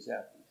other things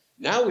happen.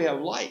 Now we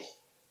have life.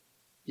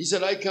 He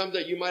said, I come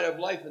that you might have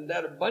life and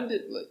that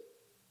abundantly.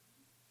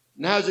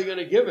 Now how's he going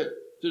to give it?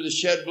 Through the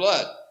shed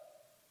blood.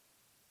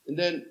 And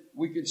then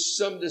we can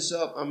sum this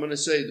up. I'm going to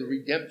say the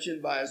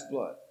redemption by his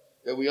blood.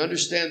 That we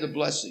understand the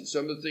blessing.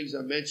 Some of the things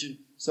I mentioned,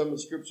 some of the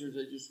scriptures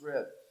I just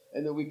read.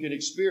 And that we can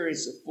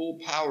experience the full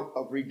power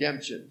of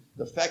redemption.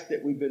 The fact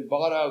that we've been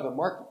bought out of the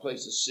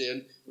marketplace of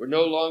sin. We're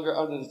no longer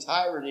under the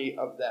tyranny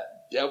of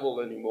that devil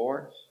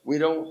anymore. We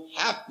don't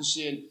have to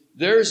sin.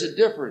 There is a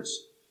difference.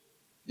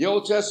 The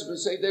Old Testament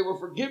say they were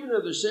forgiven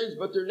of their sins,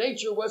 but their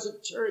nature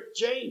wasn't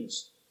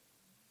changed.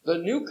 The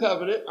new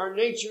covenant, our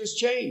nature is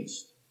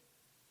changed.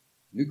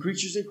 New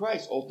creatures in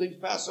Christ. Old things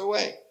pass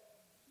away.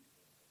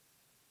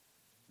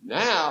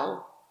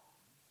 Now,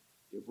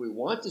 if we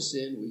want to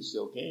sin, we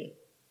still can.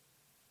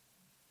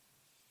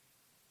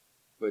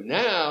 But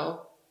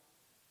now,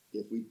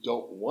 if we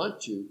don't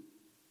want to,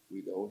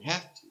 we don't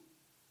have to.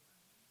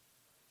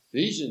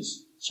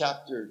 Ephesians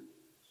chapter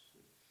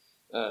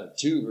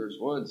 2 verse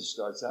 1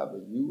 starts out,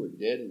 but you were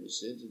dead in your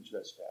sins and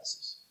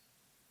trespasses.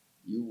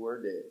 You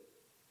were dead.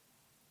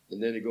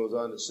 And then it goes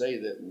on to say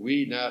that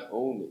we not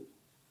only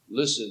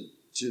listened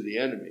to the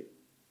enemy,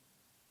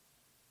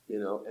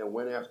 and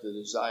went after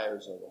the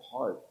desires of the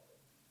heart.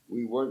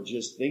 We weren't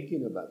just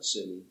thinking about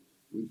sinning.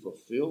 We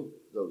fulfilled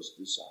those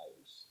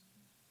desires.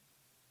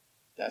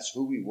 That's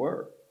who we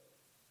were.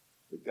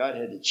 But God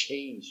had to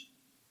change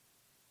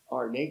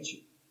our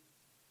nature.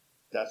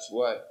 That's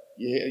what,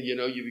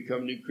 you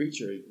become a new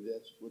creature.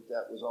 That's what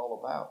that was all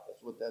about.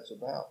 That's what that's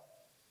about.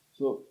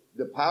 So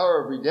the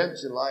power of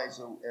redemption lies,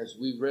 as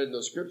we read in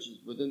those scriptures,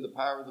 within the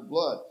power of the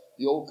blood.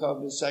 The old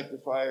covenant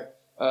sacrifice,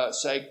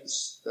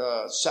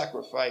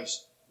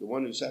 the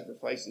one who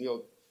sacrificed in the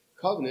old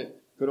covenant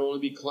could only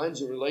be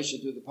cleansed in relation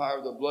to the power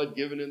of the blood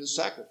given in the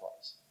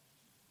sacrifice.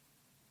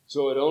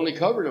 So it only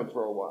covered him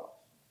for a while.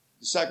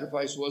 The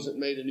sacrifice wasn't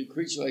made a new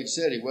creature, like he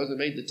said. He wasn't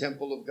made the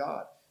temple of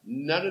God.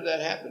 None of that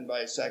happened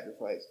by a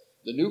sacrifice.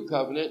 The new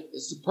covenant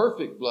is the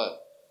perfect blood.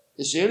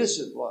 It's the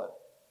innocent blood.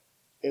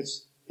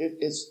 It's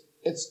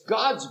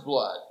God's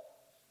blood.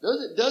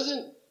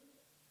 Doesn't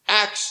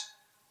Acts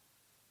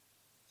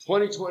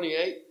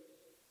 20:28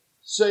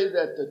 say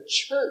that the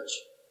church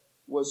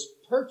was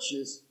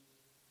purchased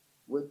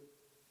with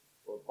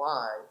or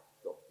by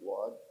the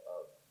blood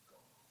of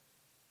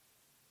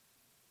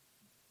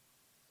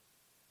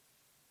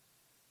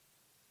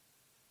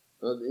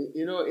God?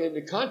 In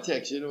the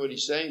context, what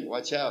he's saying?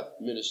 Watch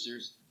out,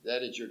 ministers.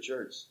 That is your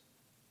church.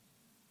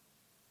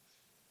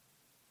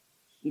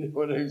 You know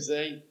what I'm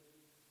saying?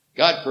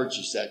 God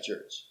purchased that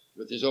church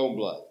with his own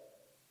blood.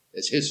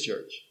 It's his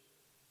church.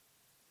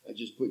 I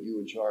just put you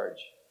in charge.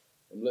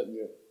 I'm letting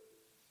you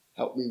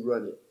help me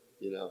run it,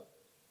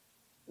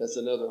 That's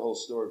another whole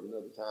story for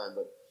another time.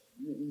 But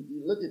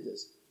you look at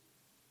this.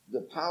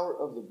 The power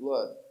of the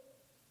blood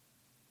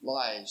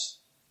lies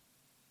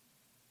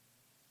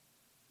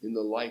in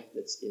the life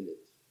that's in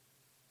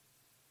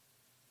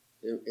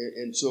it.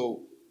 And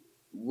so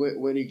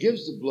when he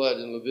gives the blood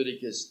in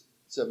Leviticus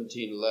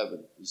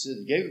 17:11, he says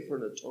he gave it for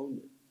an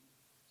atonement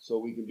so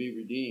we can be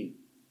redeemed.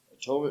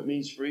 Atonement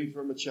means free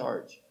from a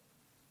charge.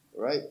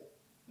 All right?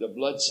 The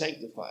blood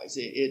sanctifies.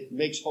 It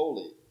makes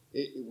holy.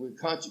 We're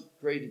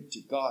consecrated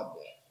to God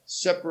now.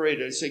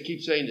 Separated,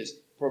 keep saying this,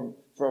 from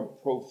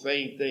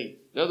profane things.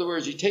 In other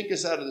words, you take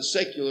us out of the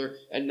secular,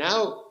 and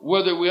now,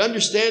 whether we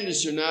understand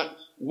this or not,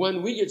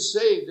 when we get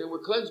saved and we're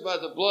cleansed by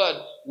the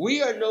blood, we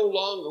no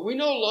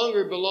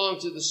longer belong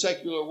to the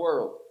secular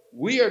world.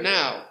 We are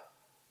now,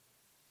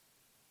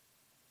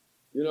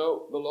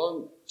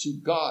 belong to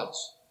God's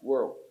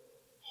world.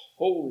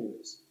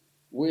 Holiness.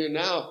 We have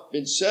now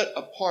been set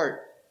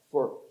apart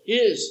for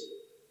his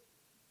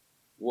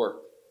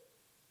work.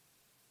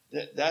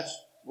 That's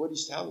what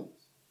he's telling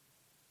us.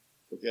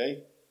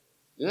 Okay?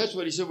 And that's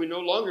what he said. We no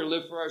longer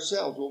live for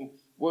ourselves.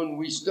 When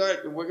we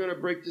start, and we're going to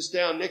break this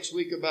down next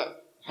week about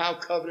how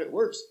covenant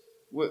works.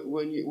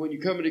 When you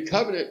come into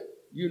covenant,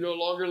 you no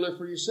longer live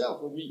for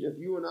yourself. If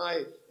you and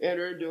I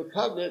enter into a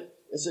covenant,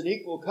 it's an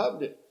equal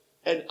covenant.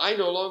 And I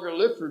no longer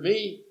live for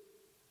me.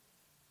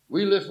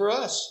 We live for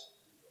us.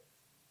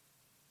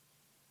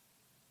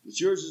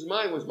 What's yours is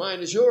mine. What's mine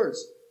is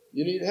yours.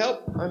 You need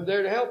help? I'm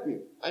there to help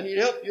you. I need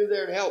help. You're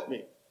there to help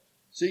me.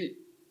 See,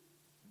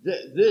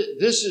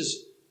 this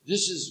is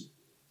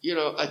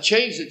a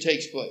change that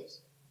takes place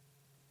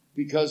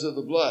because of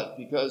the blood,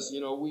 because,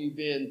 we've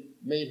been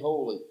made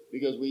holy,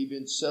 because we've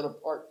been set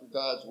apart for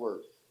God's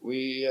word.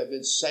 We have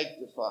been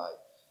sanctified,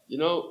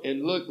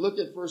 and look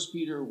at 1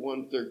 Peter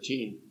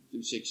 1:13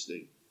 through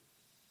 16.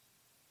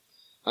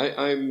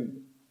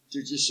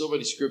 There's just so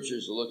many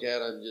scriptures to look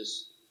at.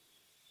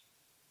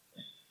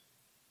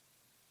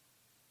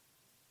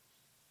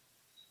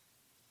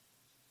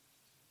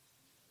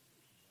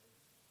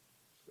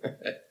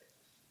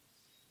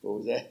 What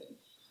was that?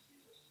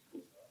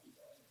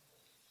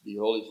 Be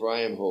holy, for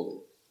I am holy.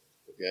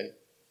 Okay?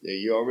 Yeah,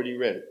 you already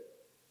read it.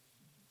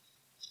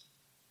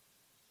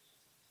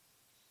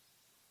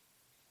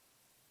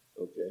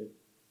 Okay.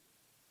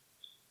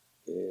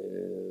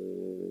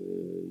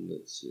 And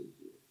let's see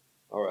here.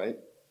 All right.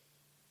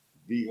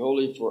 Be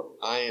holy, for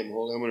I am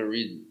holy. I'm going to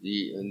read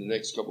in the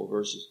next couple of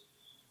verses.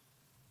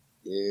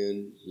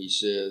 And he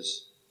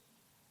says,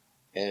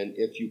 and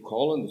if you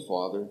call on the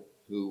Father,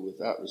 who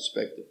without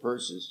respect of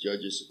persons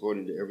judges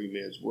according to every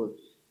man's work,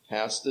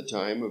 pass the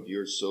time of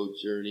your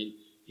sojourning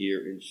here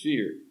in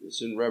fear.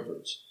 It's in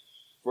reverence.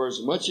 For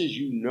as much as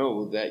you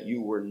know that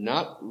you were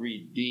not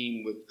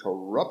redeemed with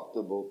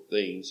corruptible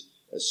things,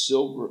 as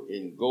silver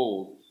and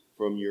gold,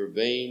 from your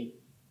vain,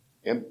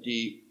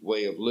 empty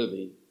way of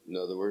living, in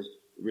other words,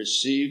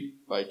 received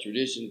by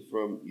tradition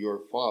from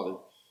your father,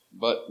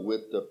 but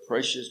with the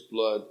precious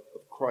blood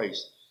of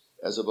Christ,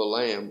 as of a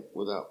lamb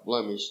without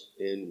blemish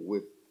and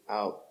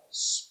without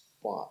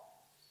spot.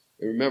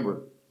 And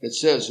remember, it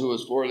says who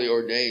was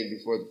foreordained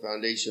before the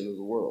foundation of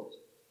the world,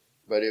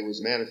 but it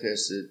was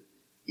manifested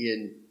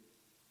in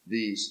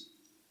these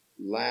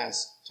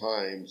last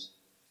times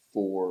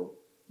for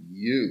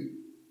you.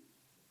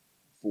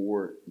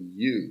 For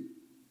you.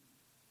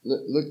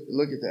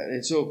 Look at that.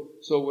 And so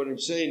what I'm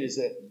saying is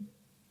that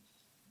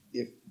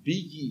if be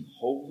ye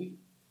holy,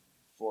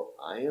 for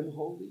I am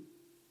holy.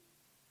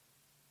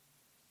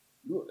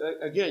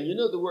 Again,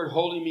 the word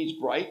holy means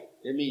bright.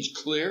 It means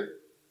clear.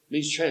 It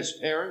means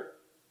transparent.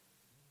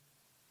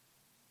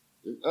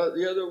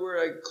 The other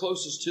word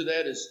closest to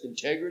that is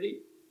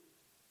integrity.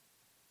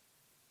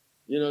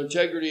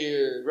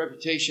 Integrity,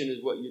 reputation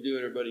is what you do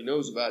and everybody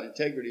knows about.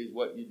 Integrity is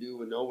what you do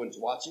when no one's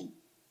watching.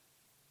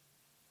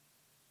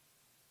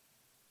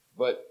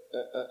 But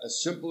a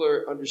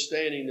simpler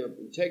understanding of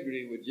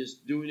integrity would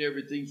just doing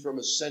everything from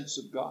a sense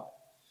of God.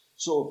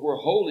 So if we're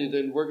holy,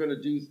 then we're going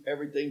to do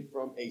everything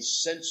from a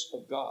sense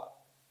of God.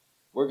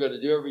 We're going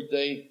to do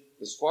everything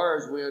as far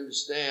as we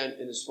understand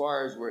and as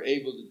far as we're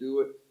able to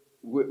do it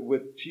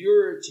with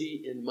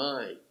purity in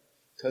mind,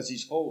 because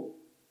he's holy.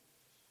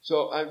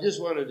 So I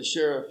just wanted to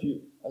share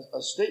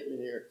a statement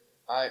here.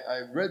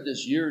 I read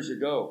this years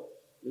ago.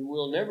 We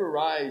will never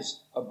rise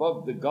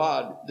above the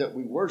God that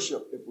we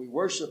worship. If we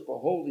worship a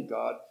holy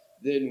God,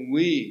 then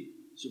we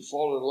should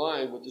fall in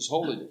line with his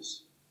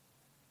holiness.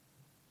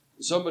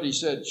 Somebody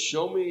said,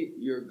 show me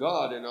your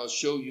God and I'll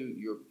show you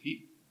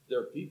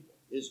their people,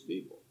 his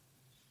people.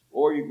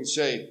 Or you can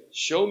say,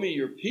 show me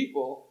your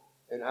people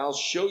and I'll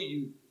show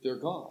you their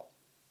God.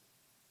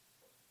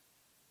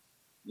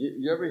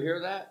 You ever hear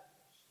that?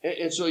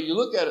 And so you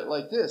look at it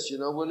like this,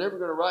 we're never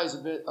going to rise a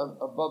bit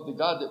above the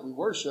God that we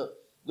worship.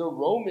 The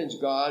Romans'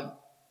 God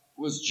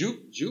was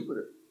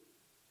Jupiter,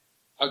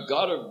 a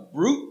god of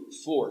brute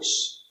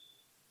force.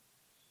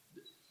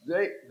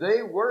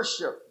 They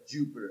worship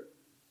Jupiter.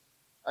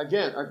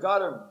 Again, a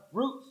god of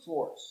brute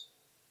force.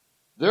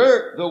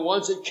 They're the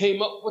ones that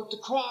came up with the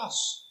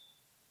cross.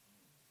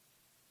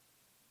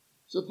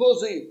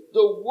 Supposedly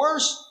the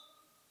worst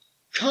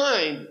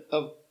kind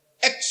of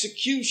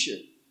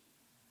execution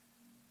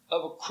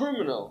of a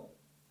criminal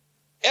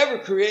ever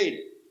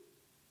created.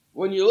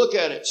 When you look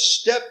at it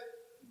step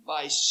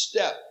by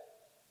step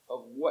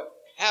of what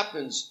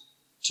happens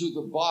to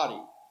the body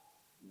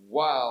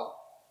while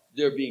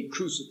they're being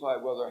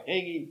crucified, while they're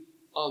hanging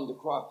on the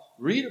cross.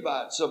 Read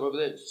about some of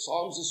it.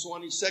 Psalms the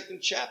 22nd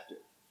chapter.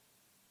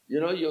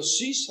 You'll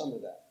see some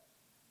of that.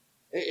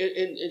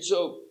 And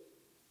so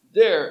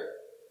there,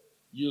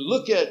 you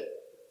look at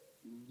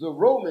the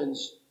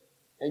Romans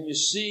and you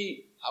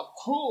see how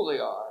cruel they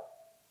are.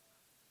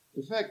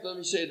 In fact, let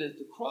me say that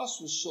the cross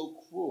was so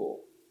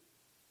cruel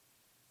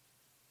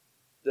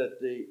that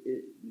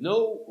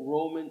no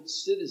Roman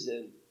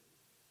citizen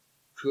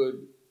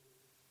could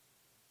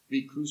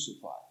be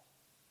crucified.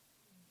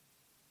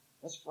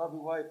 That's probably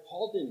why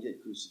Paul didn't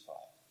get crucified.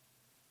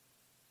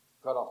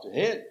 Cut off their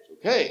head,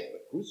 okay,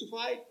 but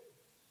crucified?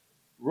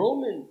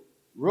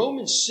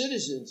 Roman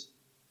citizens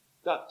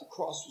thought the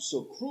cross was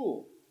so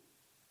cruel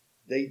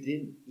They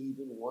didn't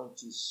even want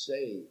to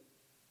say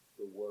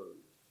the word.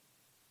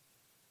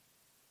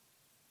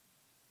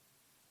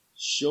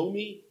 Show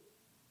me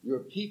your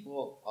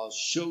people, I'll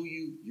show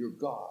you your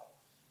God.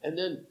 And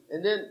then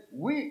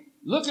we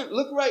look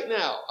right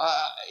now.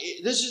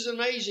 This is an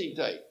amazing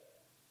thing.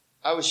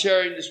 I was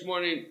sharing this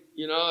morning,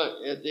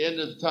 at the end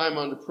of the time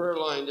on the prayer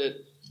line, that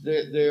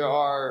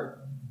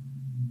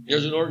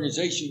there's an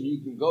organization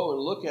you can go and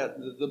look at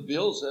the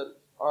bills that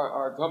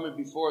are coming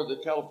before the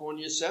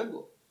California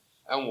Assembly.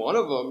 And one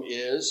of them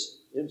is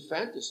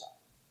infanticide.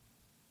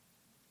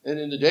 And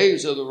in the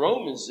days of the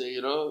Romans, they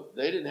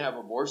didn't have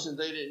abortion.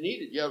 They didn't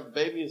need it. You have a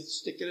baby,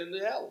 stick it in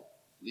the alley.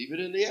 Leave it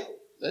in the alley.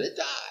 Let it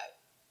die.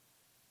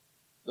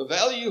 The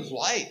value of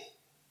life.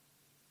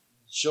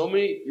 Show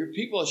me your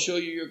people. I'll show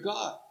you your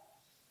God.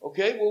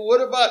 Okay, well,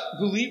 what about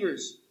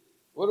believers?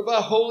 What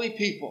about holy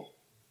people?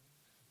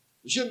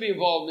 We shouldn't be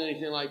involved in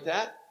anything like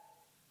that.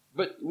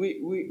 But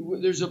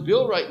there's a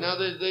bill right now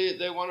that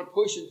they want to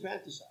push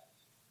infanticide.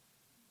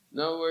 In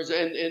other words,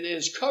 and it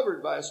is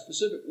covered by a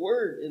specific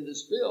word in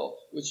this bill,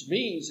 which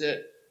means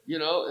that,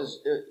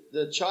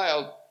 the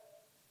child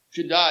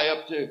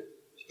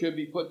could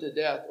be put to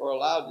death or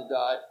allowed to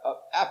die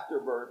after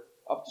birth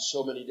up to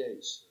so many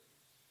days.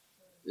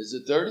 Is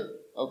it 30?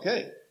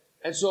 Okay.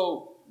 And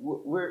so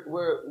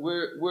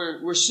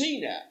we're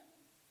seeing that.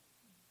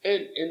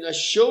 And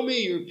show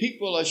me your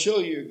people, I show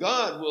you your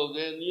God. Well,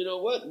 then, you know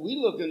what? We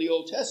look in the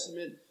Old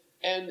Testament,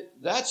 and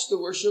that's the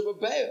worship of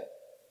Baal.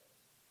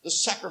 The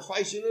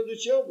sacrificing of the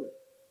children.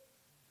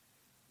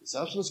 So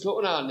that's what's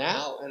going on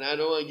now. And I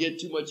don't want to get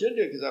too much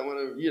into it because I want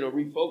to,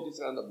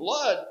 refocus on the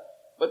blood.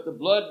 But the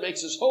blood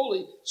makes us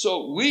holy.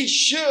 So we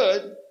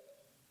should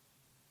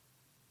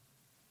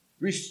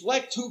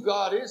reflect who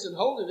God is in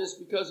holiness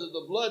because of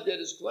the blood that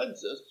has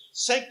cleansed us,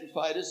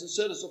 sanctified us, and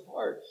set us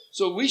apart.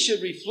 So we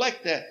should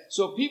reflect that.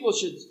 So people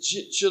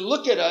should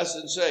look at us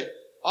and say,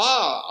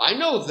 I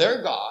know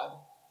their God.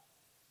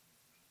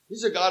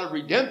 He's a God of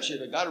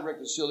redemption, a God of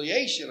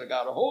reconciliation, a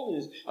God of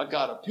holiness, a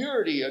God of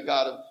purity, a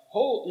God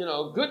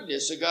of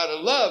goodness, a God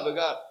of love, a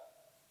God.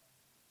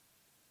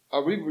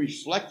 Are we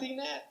reflecting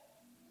that?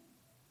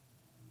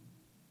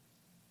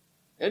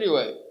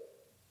 Anyway,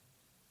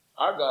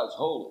 our God's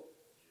holy.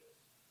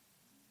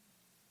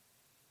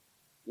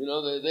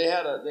 They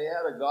had a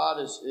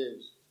goddess,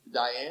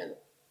 Diana.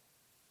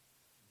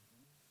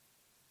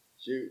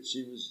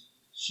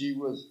 She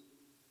was.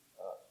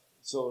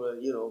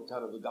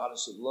 Kind of the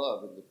goddess of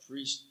love, and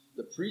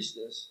the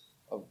priestess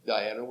of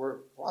Diana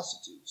were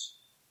prostitutes.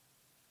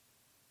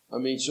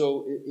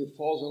 So it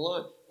falls in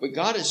line. But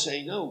God is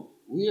saying, no,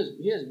 He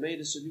has made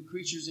us new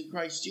creatures in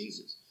Christ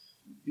Jesus.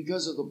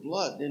 Because of the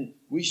blood, then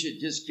we should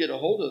just get a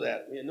hold of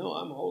that. No,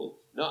 I'm holy.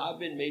 No, I've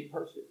been made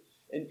perfect.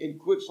 And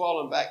quit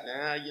falling back.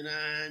 The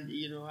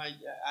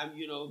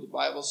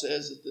Bible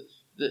says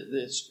that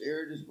the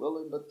spirit is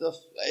willing, but the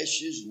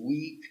flesh is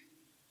weak.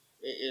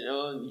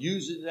 And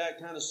using that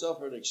kind of stuff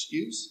for an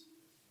excuse.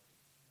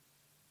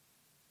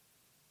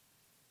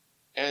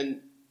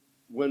 And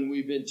when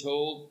we've been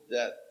told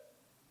that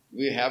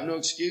we have no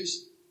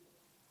excuse,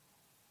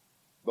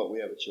 but we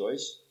have a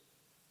choice,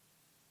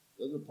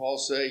 doesn't Paul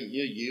say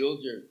you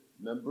yield your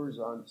members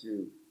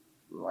unto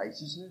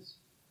righteousness?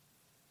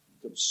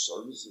 Become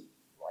servants of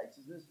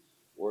righteousness?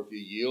 Or if you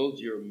yield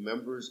your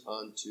members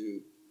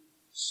unto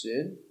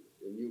sin,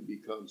 then you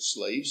become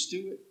slaves to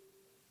it?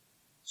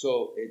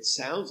 So it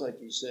sounds like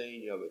you're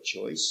saying you have a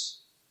choice.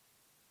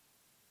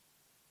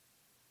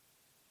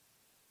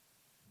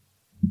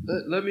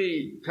 Let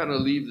me kind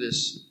of leave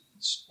this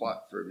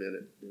spot for a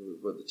minute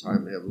with the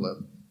time I have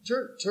left.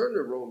 Turn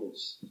to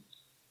Romans,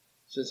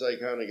 since I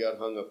kind of got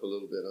hung up a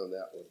little bit on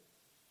that one.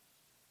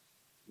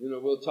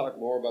 We'll talk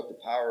more about the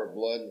power of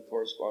blood and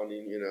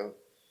corresponding,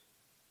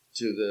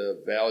 to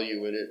the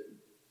value in it,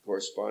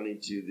 corresponding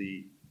to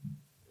the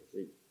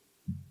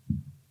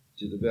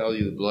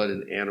value of the blood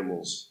in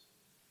animals.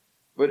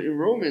 But in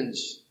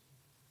Romans,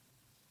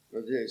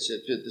 I said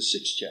the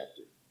 6th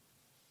chapter.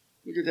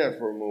 Look at that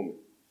for a moment.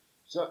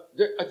 So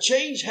a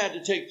change had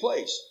to take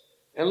place.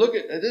 And look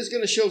at this is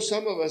going to show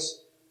some of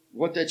us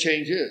what that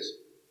change is.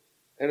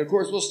 And of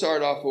course, we'll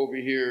start off over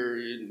here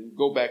and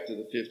go back to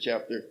the 5th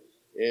chapter.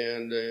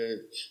 And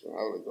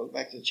I'll go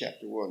back to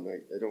chapter 1.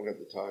 I don't have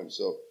the time.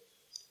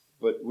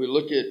 But we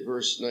look at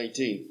verse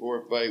 19.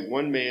 For by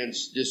one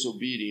man's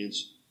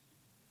disobedience,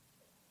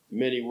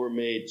 many were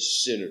made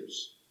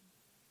sinners.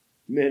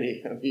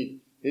 Many,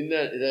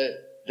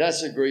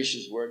 that's a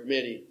gracious word.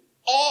 Many,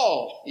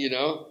 all, He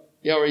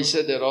already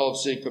said that all of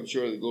sin comes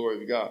short of the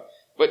glory of God.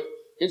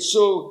 And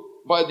so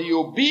by the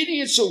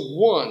obedience of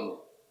one,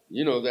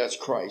 that's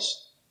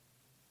Christ.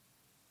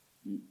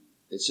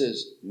 It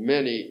says,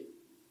 many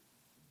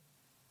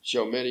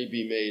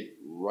be made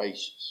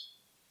righteous.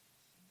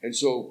 And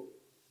so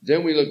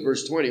then we look at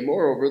verse 20.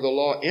 Moreover, the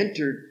law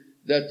entered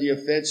that the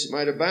offense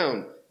might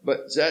abound.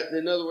 But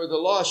in other words, the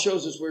law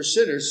shows us we're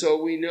sinners,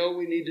 so we know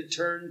we need to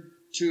turn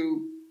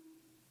to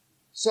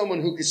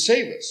someone who could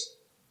save us.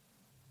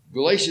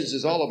 Galatians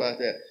is all about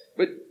that.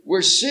 But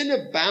where sin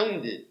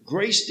abounded,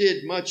 grace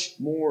did much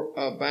more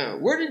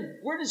abound. Where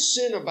did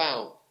sin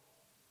abound?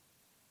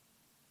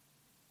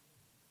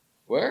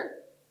 Where?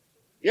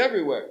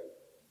 Everywhere.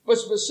 But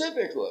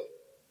specifically,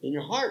 in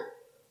your heart.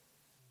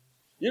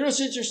 You know what's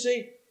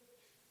interesting?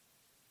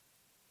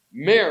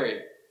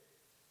 Mary,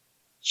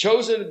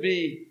 chosen to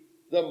be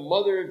the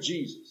mother of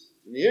Jesus,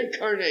 in the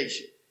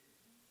incarnation,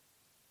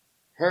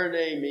 her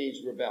name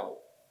means rebellion.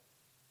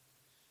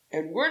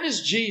 And where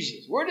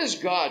does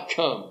God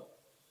come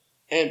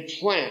and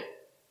plant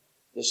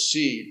the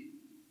seed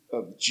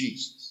of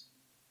Jesus?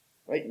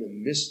 Right in the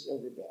midst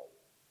of rebellion.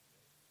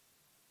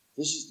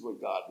 This is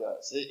what God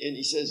does. And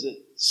he says that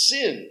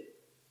sin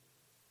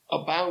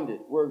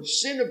abounded. Where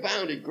sin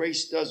abounded,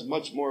 grace does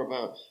much more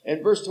abound.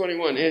 And verse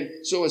 21,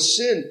 and so as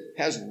sin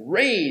has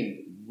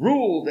reigned,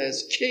 ruled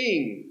as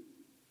king,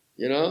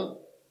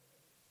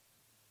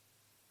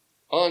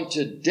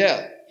 unto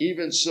death,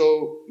 even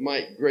so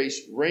might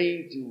grace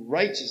reign through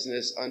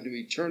righteousness unto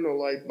eternal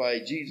life by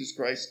Jesus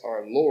Christ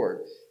our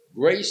Lord.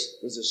 Grace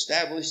was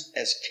established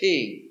as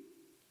king,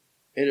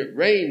 and it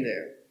reigned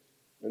there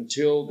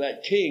until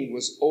that king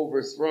was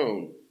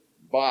overthrown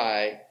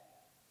by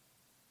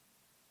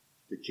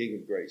the King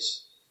of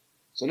Grace.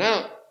 So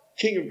now,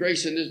 King of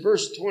Grace, in this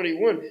verse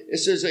 21, it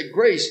says that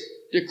grace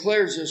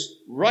declares us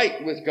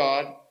right with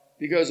God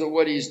because of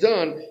what he's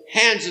done,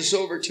 hands us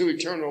over to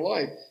eternal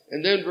life.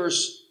 And then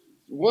verse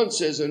 1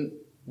 says, and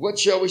what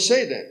shall we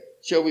say then?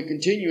 Shall we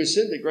continue in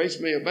sin that grace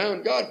may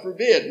abound? God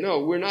forbid.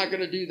 No, we're not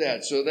going to do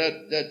that. So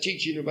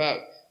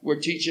we're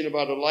teaching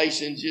about a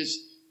license,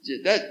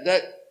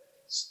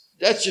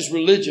 that's just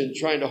religion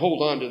trying to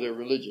hold on to their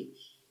religion.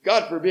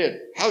 God forbid.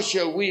 How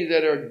shall we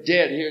that are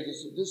dead here?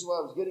 This is what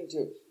I was getting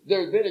to.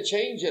 There's been a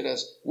change in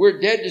us. We're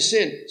dead to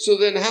sin. So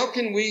then how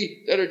can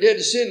we that are dead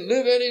to sin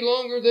live any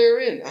longer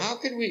therein? How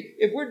can we,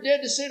 if we're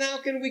dead to sin, how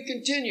can we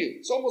continue?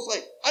 It's almost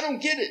like, I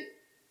don't get it.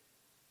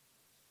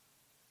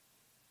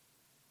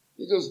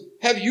 He goes,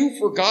 have you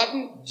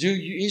forgotten?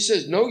 He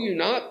says, no, you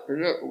not. Or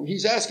no,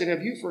 he's asking,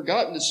 have you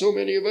forgotten that so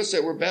many of us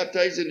that were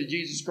baptized into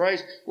Jesus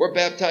Christ were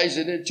baptized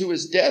into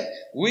his death?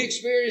 We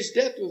experienced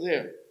death with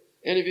him.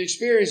 And if you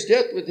experience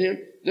death with him,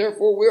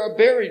 therefore we are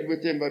buried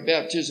with him by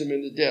baptism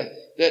into death.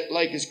 That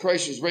like as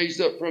Christ was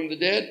raised up from the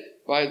dead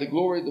by the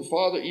glory of the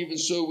Father, even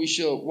so we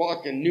shall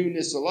walk in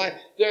newness of life.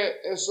 There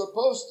is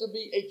supposed to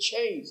be a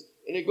change.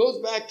 And it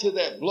goes back to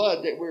that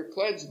blood that we're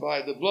cleansed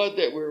by, the blood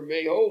that we're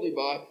made holy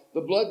by, the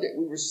blood that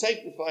we were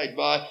sanctified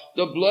by,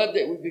 the blood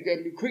that we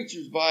become new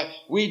creatures by.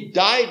 We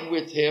died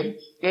with him,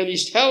 and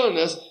he's telling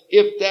us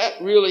if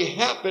that really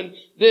happened,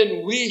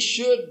 then we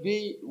should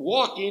be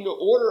walking to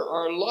order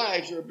our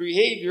lives, our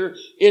behavior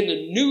in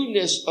the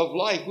newness of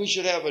life. We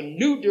should have a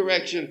new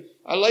direction.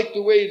 I like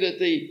the way that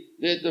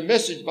the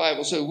Message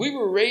Bible says, we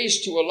were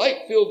raised to a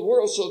light-filled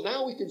world, so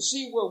now we can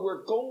see where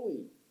we're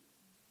going.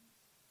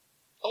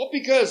 All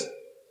because,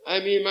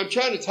 I'm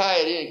trying to tie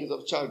it in because I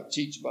was trying to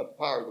teach about the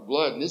power of the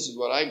blood, and this is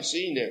what I'm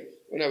seeing there.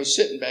 When I was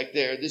sitting back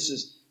there, this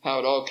is how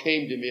it all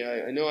came to me.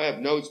 I know I have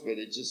notes, but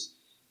it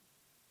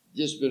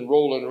just been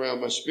rolling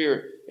around my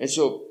spirit. And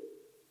so,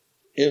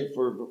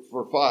 for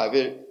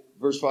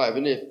verse 5,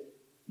 and if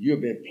you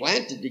have been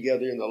planted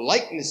together in the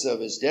likeness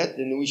of his death,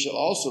 then we shall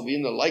also be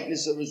in the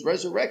likeness of his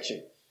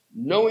resurrection.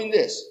 Knowing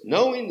this.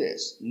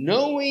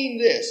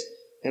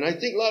 And I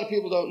think a lot of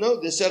people don't know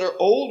this, that our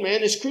old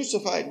man is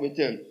crucified with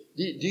him.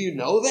 Do you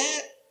know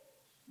that?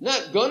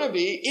 Not gonna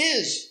be,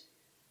 is.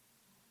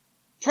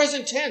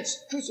 Present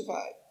tense,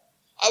 crucified.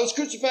 I was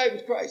crucified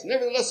with Christ.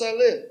 Nevertheless I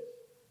live.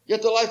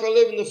 Yet the life I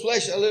live in the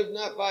flesh, I live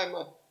not by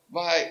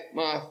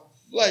my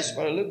flesh,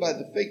 but I live by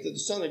the faith of the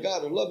Son of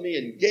God who loved me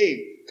and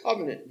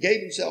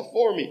gave himself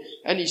for me.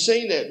 And he's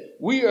saying that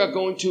we are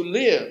going to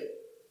live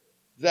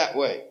that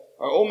way.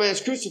 Our old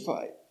man's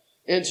crucified.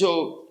 And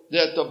so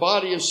that the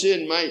body of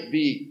sin might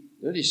be,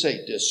 what did he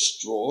say,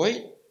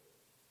 destroyed?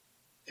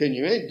 Can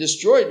you imagine?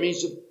 Destroyed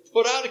means to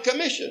put out of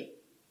commission.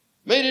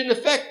 Made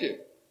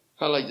ineffective.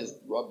 Kind of like just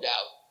rubbed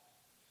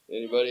out.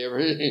 Anybody ever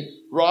heard it?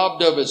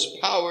 Robbed of its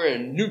power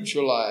and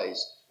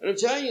neutralized. And I'm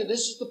telling you,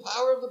 this is the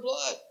power of the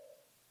blood.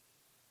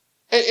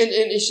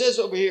 And he says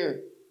over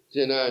here,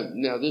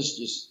 now this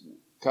just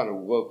kind of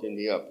woken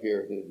me up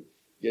here,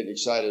 getting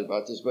excited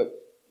about this,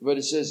 but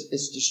it says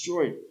it's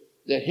destroyed.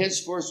 That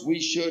henceforth we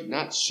should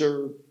not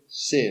serve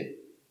sin.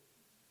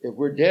 If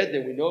we're dead,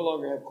 then we no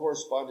longer have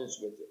correspondence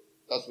with it.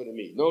 That's what it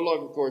means. No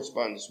longer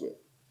correspondence with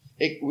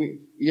it.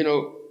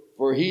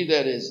 For he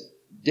that is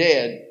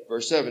dead,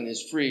 verse 7,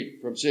 is freed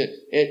from sin.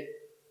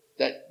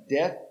 That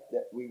death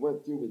that we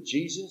went through with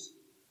Jesus,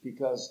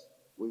 because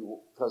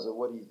of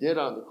what he did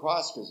on the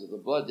cross, because of the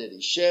blood that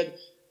he shed,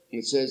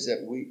 it says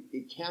that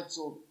it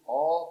canceled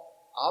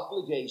all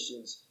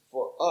obligations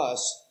for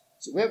us.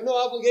 So we have no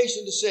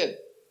obligation to sin.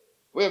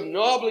 We have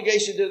no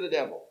obligation to the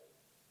devil.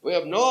 We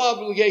have no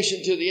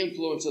obligation to the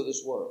influence of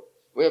this world.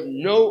 We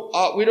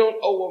don't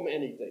owe him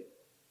anything.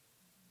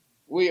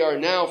 We are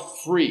now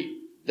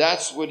free.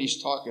 That's what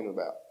he's talking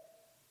about.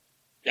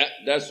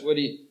 That's what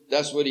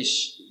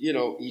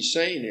he's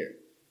saying here.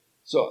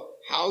 So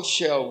how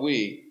shall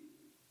we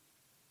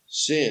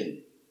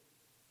sin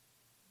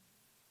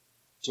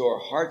to our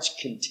heart's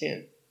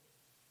content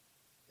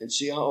and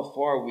see how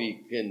far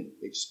we can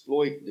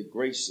exploit the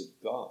grace of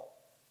God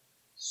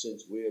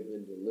since we have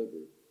been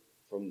delivered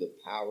from the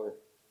power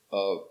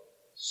of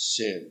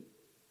sin.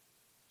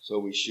 So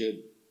we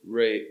should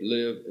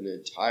live an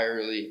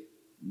entirely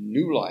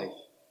new life,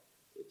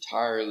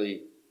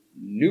 entirely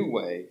new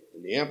way.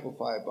 And the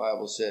Amplified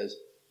Bible says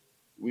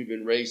we've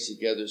been raised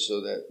together so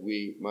that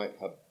we might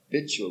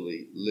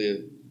habitually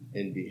live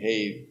and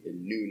behave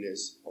in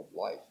newness of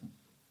life.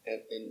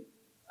 And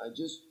I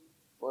just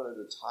wanted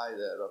to tie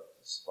that up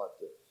to spot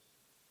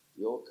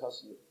the Old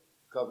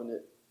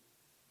Covenant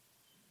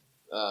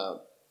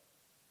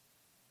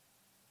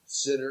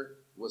sinner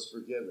was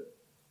forgiven.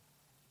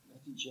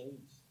 Nothing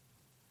changed.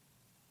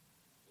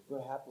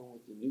 What happened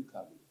with the new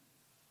covenant?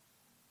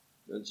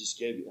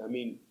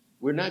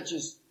 We're not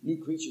just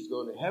new creatures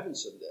going to heaven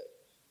someday.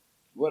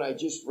 What I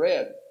just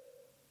read,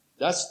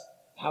 that's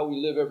how we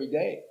live every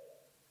day.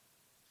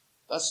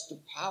 That's the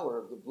power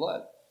of the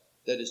blood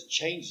that has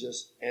changed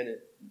us and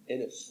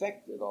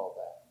affected all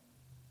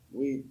that.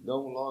 We no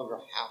longer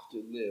have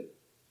to live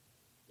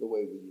the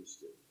way we used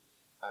to.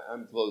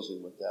 I'm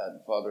closing with that.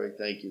 And Father, I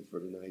thank you for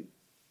tonight.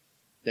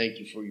 Thank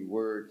you for your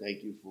word.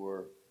 Thank you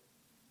for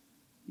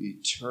the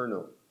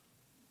eternal,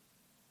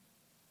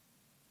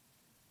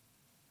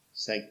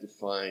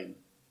 sanctifying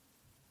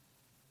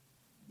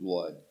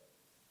blood.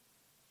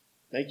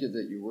 Thank you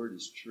that your word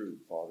is true,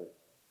 Father,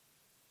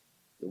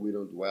 that we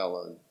don't dwell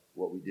on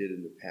what we did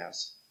in the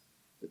past.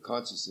 The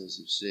consciousness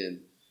of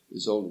sin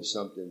is only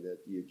something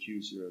that the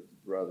accuser of the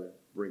brother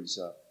brings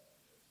up,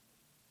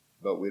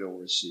 but we don't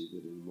receive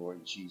it anymore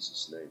in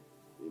Jesus' name.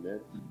 Amen.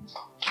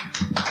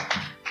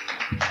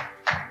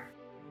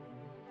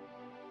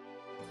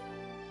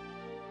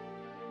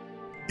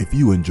 If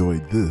you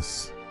enjoyed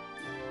this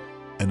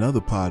and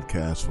other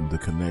podcasts from the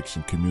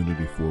Connection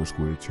Community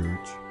Foursquare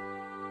Church,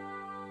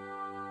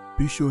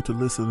 be sure to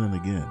listen in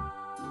again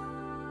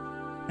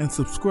and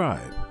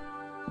subscribe.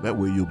 That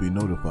way you'll be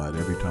notified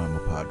every time a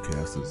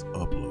podcast is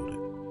uploaded.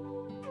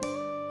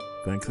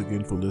 Thanks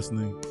again for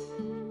listening.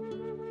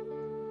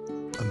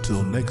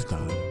 Until next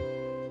time,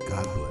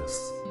 God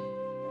bless.